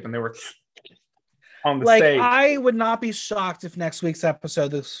duct tape and they were on the stage. Stage. I would not be shocked if next week's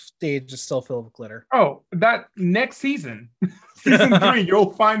episode, the stage is still filled with glitter. Oh, that next season, season 3,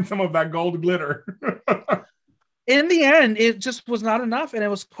 you'll find some of that gold glitter. In the end, it just was not enough. And it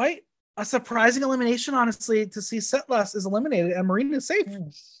was quite a surprising elimination, honestly, to see Setless is eliminated and Marina is safe.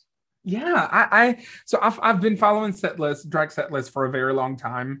 Yeah, I've been following drag Setless for a very long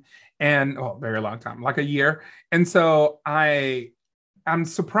time. And very long time, like a year. And so I'm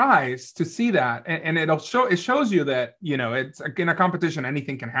surprised to see that. And it shows you that, it's in a competition,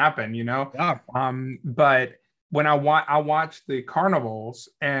 anything can happen, Yeah. But when I watch the carnivals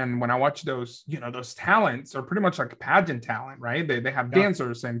and when I watch those, those talents are pretty much like pageant talent, right? They have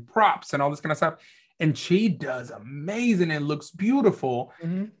dancers and props and all this kind of stuff. And she does amazing and looks beautiful.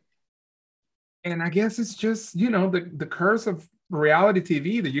 Mm-hmm. And I guess it's just, the curse of reality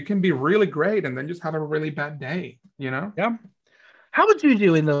TV that you can be really great and then just have a really bad day, Yeah. How would you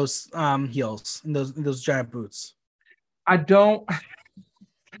do in those heels, in those giant boots? I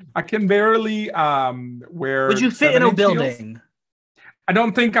can barely wear. Would you fit in a building? Heels? I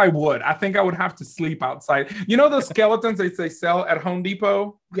don't think I would. I think I would have to sleep outside. Those skeletons they sell at Home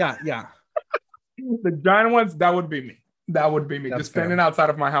Depot? Yeah. The giant ones, that would be me. That would be me. That's just standing outside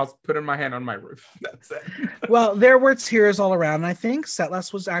of my house, putting my hand on my roof. That's it. Well, there were tears all around. And I think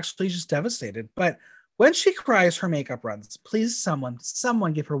Setless was actually just devastated. But when she cries, her makeup runs. Please,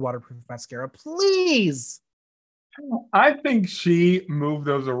 someone give her waterproof mascara. Please. I think she moved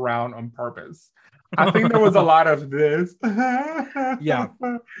those around on purpose. I think there was a lot of this. Yeah.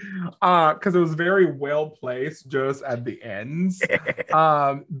 Because it was very well placed just at the ends.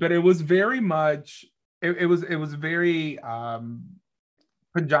 But it was very much... It was very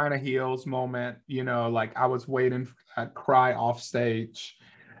vagina heels moment, like I was waiting for that cry off stage.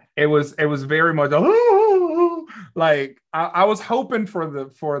 It was very much like I was hoping for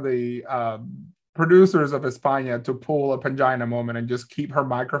the producers of España to pull a vagina moment and just keep her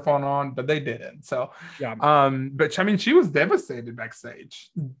microphone on, but they didn't. So yeah. But I mean, she was devastated backstage.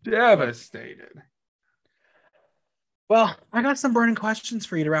 Devastated. Well, I got some burning questions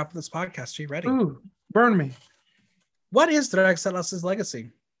for you to wrap up this podcast. Are you ready? Ooh. Burn me. What is Drag Setless's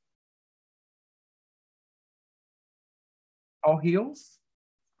legacy? All heels?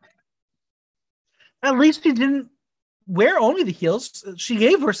 At least she didn't wear only the heels. She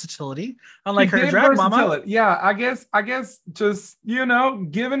gave versatility, unlike her drag mama. Yeah, I guess just,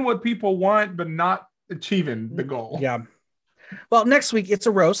 given what people want, but not achieving the goal. Yeah. Well, next week it's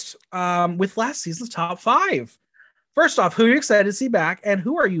a roast with last season's top 5. First off, who are you excited to see back, and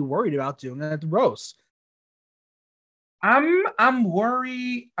who are you worried about doing at the roast? I'm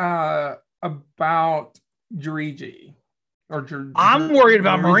worried about Jurigi. I'm worried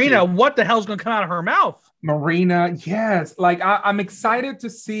about Marina. What the hell's going to come out of her mouth? Marina, yes. Like I'm excited to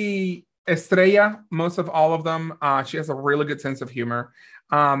see Estrella, most of all of them. She has a really good sense of humor.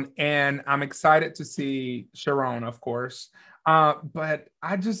 And I'm excited to see Sharon, of course. But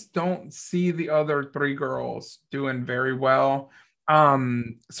I just don't see the other 3 girls doing very well.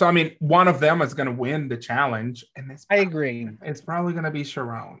 So I mean, one of them is gonna win the challenge, and I agree. It's probably gonna be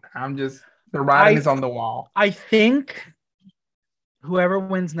Sharon. The writing is on the wall. I think whoever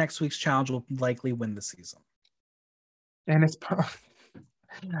wins next week's challenge will likely win the season. And it's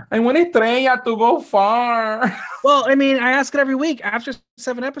I want Estrella to go far. Well, I mean, I ask it every week. After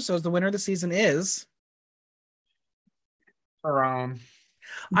 7 episodes, the winner of the season is Sharon.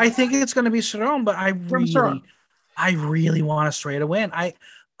 I think it's going to be Sharon, but I really want Estrella to win.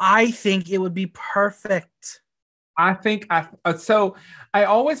 I think it would be perfect. So I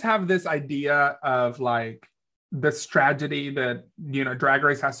always have this idea of like this tragedy that Drag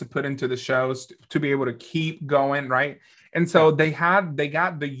Race has to put into the shows to be able to keep going, right? And so they got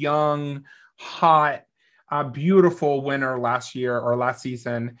the young, hot, beautiful winner last year or last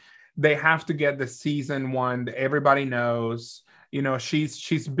season. They have to get the season 1 that everybody knows.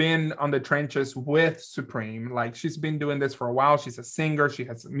 She's been on the trenches with Supreme. Like she's been doing this for a while. She's a singer. She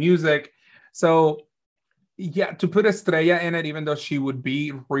has music. So yeah, to put Estrella in it, even though she would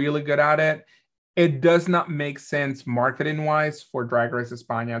be really good at it, it does not make sense marketing wise for Drag Race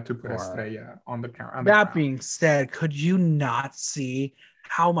España to put Estrella on the count. That being said, could you not see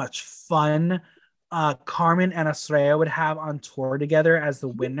how much fun Carmen and Estrella would have on tour together as the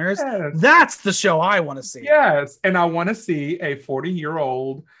winners? Yes. That's the show I want to see. Yes, and I want to see a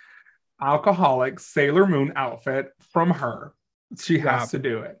 40-year-old alcoholic Sailor Moon outfit from her. She has to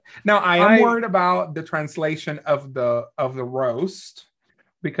do it. Now, I am worried about the translation of the roast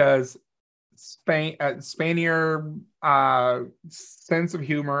because Spaniard sense of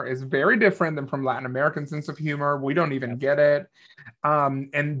humor is very different than from Latin American sense of humor. We don't even get it.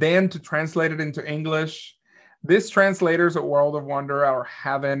 And then to translate it into English, these translators at World of Wonder are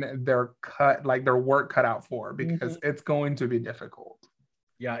having their work cut out for because it's going to be difficult.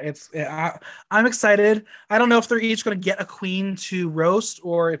 Yeah, I'm excited. I don't know if they're each going to get a queen to roast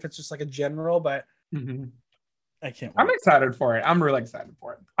or if it's just like a general, but I can't wait. I'm excited for it. I'm really excited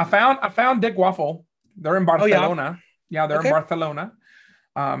for it. I found Dick Waffle. They're in Barcelona. Yeah, they're in Barcelona.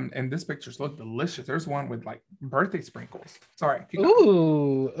 And this pictures look delicious. There's one with like birthday sprinkles. Sorry.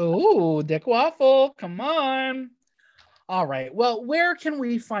 Ooh, Dick Waffle. Come on. All right. Well, where can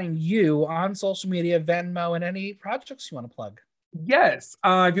we find you on social media, Venmo, and any projects you want to plug? Yes.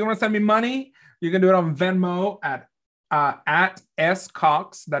 If you want to send me money, you can do it on Venmo at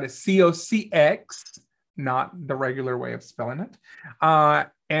 @SCox. That is COCX, not the regular way of spelling it.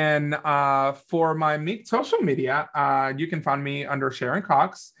 And for my social media, you can find me under Sharon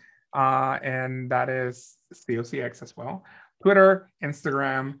Cox, and that is COCX as well. Twitter,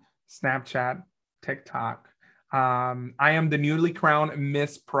 Instagram, Snapchat, TikTok. I am the newly crowned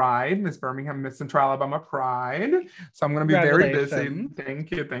Miss Pride, Miss Birmingham, Miss Central Alabama Pride. So I'm going to be very busy.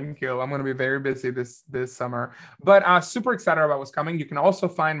 Thank you. I'm going to be very busy this summer. But super excited about what's coming. You can also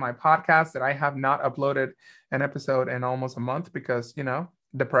find my podcast that I have not uploaded an episode in almost a month because,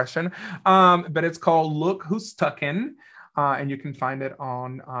 depression. But it's called Look Who's Tuckin'. And you can find it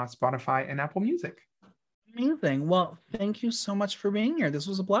on Spotify and Apple Music. Amazing. Well, thank you so much for being here. This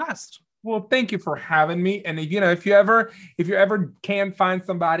was a blast. Well, thank you for having me. And if you ever can find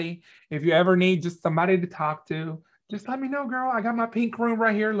somebody, if you ever need just somebody to talk to, just let me know, girl. I got my pink room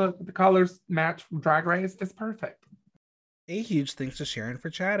right here. Look, the colors match Drag Race. It's perfect. A huge thanks to Sharon for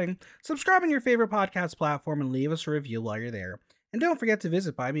chatting. Subscribe on your favorite podcast platform and leave us a review while you're there. And don't forget to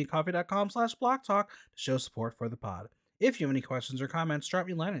visit buymeacoffee.com/blocktalk to show support for the pod. If you have any questions or comments, drop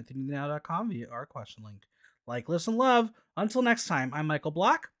me a line at thinkingthenow.com via our question link. Like, listen, love. Until next time, I'm Michael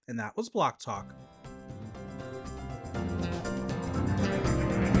Block, and that was Block Talk.